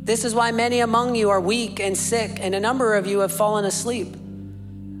 This is why many among you are weak and sick, and a number of you have fallen asleep.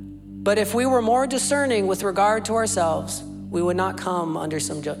 But if we were more discerning with regard to ourselves, we would not come under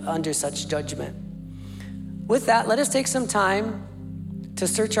such judgment." With that, let us take some time to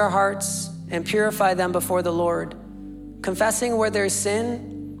search our hearts and purify them before the Lord, confessing where there's sin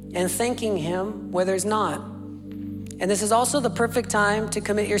and thanking him where there's not. And this is also the perfect time to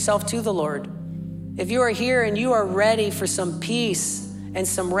commit yourself to the Lord. If you are here and you are ready for some peace and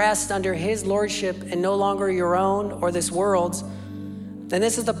some rest under his lordship and no longer your own or this world's, then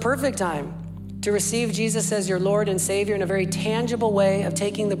this is the perfect time to receive Jesus as your Lord and Savior in a very tangible way of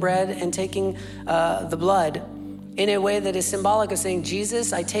taking the bread and taking the blood in a way that is symbolic of saying,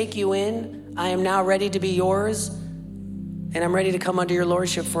 "Jesus, I take you in. I am now ready to be yours, and I'm ready to come under your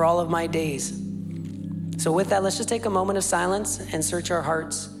lordship for all of my days." So with that, let's just take a moment of silence and search our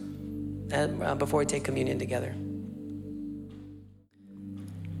hearts before we take communion together.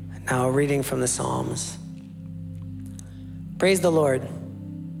 Now, a reading from the Psalms. Praise the Lord.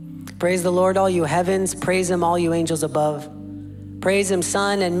 Praise the Lord, all you heavens. Praise him, all you angels above. Praise him,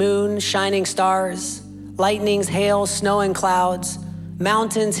 sun and moon, shining stars, lightnings, hail, snow and clouds,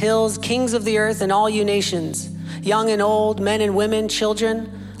 mountains, hills, kings of the earth, and all you nations, young and old, men and women, children.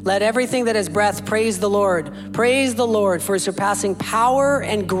 Let everything that has breath praise the Lord. Praise the Lord for his surpassing power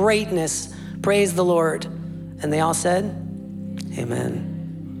and greatness. Praise the Lord. And they all said, Amen.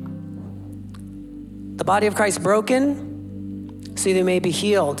 The body of Christ broken, so they may be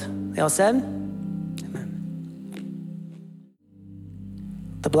healed. They all said, Amen.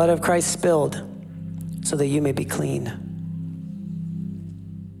 The blood of Christ spilled, so that you may be clean.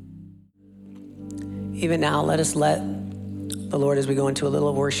 Even now, let the Lord, as we go into a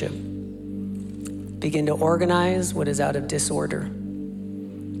little worship, begin to organize what is out of disorder,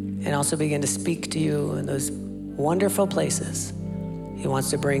 and also begin to speak to you in those wonderful places. He wants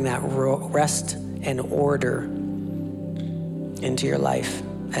to bring that rest and order into your life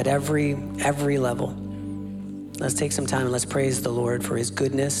at every level. Let's take some time and let's praise the Lord for his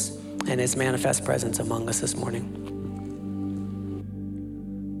goodness and his manifest presence among us this morning.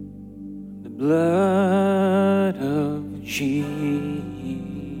 The blood of Jesus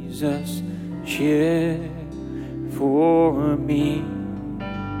shed for me,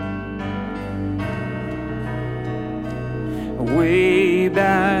 way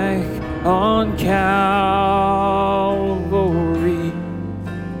back on Calvary.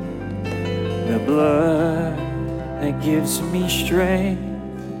 The blood that gives me strength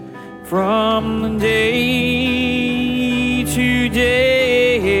from day to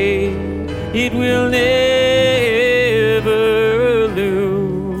day. It will never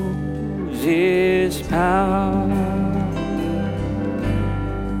lose its power,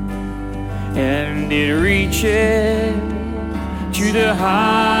 and it reaches to the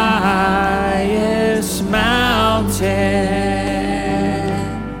highest mountain,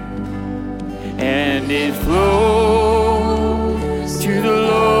 and it flows to the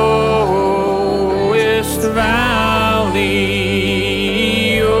lowest valley.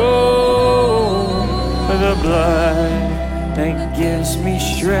 Oh, the blood that gives me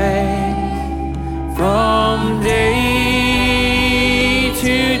strength from day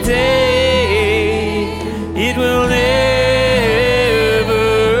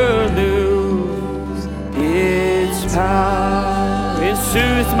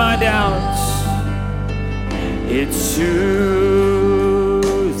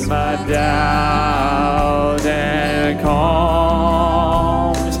doubt and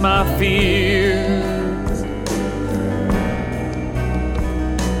calms my fears,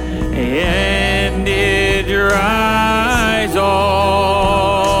 and it dries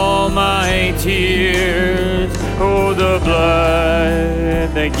all my tears. Oh, the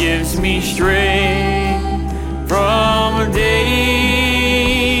blood that gives me strength from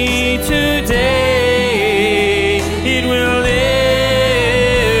day to day, it will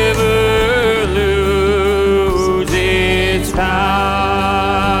never lose its power,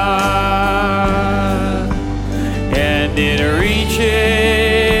 and it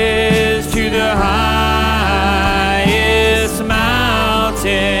reaches to the highest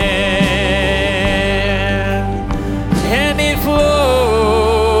mountain.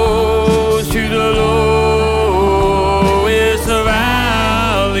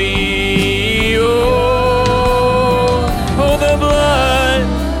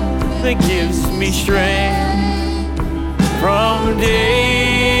 Strength from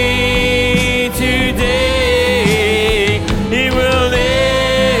day to day, it will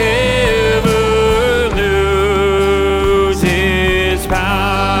never lose its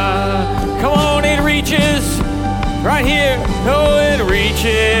power. Come on, it reaches right here. Oh, it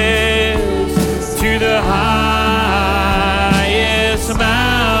reaches to the highest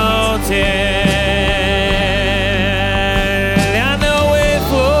mountain.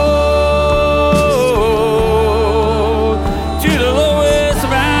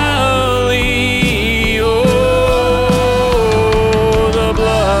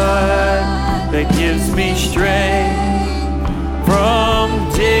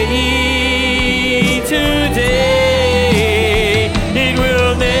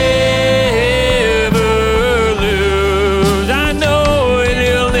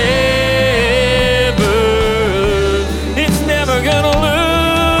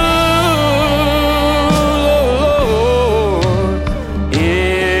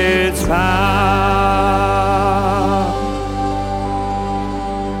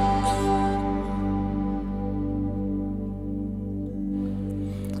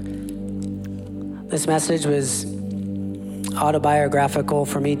 This message was autobiographical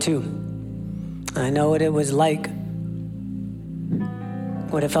for me too. I know what it was like,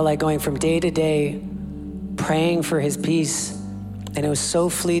 what it felt like going from day to day, praying for his peace. And it was so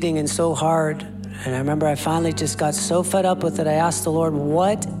fleeting and so hard. And I remember I finally just got so fed up with it. I asked the Lord,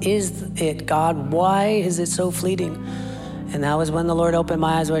 what is it, God? Why is it so fleeting? And that was when the Lord opened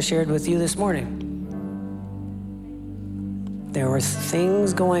my eyes, what I shared with you this morning. There were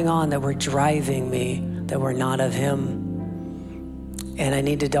things going on that were driving me that were not of him. And I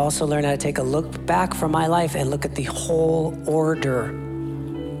needed to also learn how to take a look back from my life and look at the whole order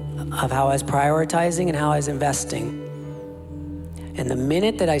of how I was prioritizing and how I was investing. And the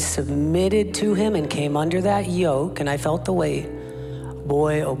minute that I submitted to him and came under that yoke and I felt the weight,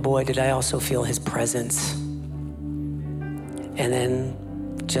 boy, oh boy, did I also feel his presence. And then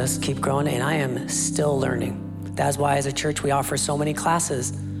just keep growing, and I am still learning. That's why as a church we offer so many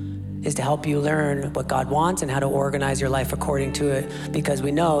classes, is to help you learn what God wants and how to organize your life according to it, because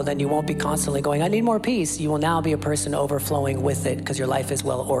we know then you won't be constantly going, I need more peace. You will now be a person overflowing with it because your life is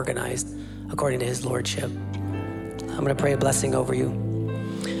well organized according to his lordship. I'm going to pray a blessing over you.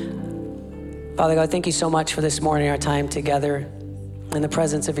 Father God, thank you so much for this morning, our time together in the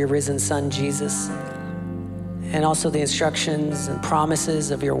presence of your risen Son, Jesus, and also the instructions and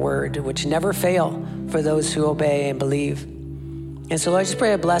promises of your word, which never fail for those who obey and believe. And so Lord, I just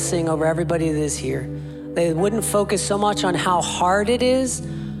pray a blessing over everybody that is here. They wouldn't focus so much on how hard it is,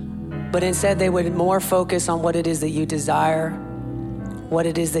 but instead they would more focus on what it is that you desire, what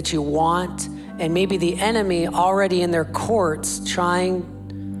it is that you want, and maybe the enemy already in their courts trying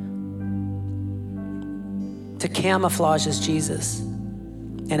to camouflage as Jesus.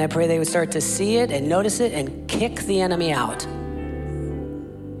 And I pray they would start to see it and notice it and kick the enemy out.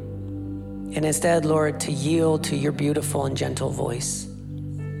 And instead, Lord, to yield to your beautiful and gentle voice.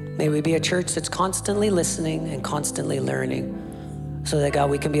 May we be a church that's constantly listening and constantly learning, so that, God,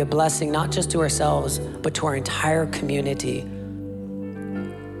 we can be a blessing not just to ourselves, but to our entire community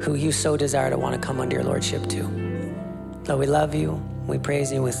who you so desire to want to come under your lordship to. Lord, we love you, we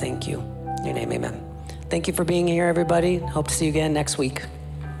praise you, we thank you. In your name, amen. Thank you for being here, everybody. Hope to see you again next week.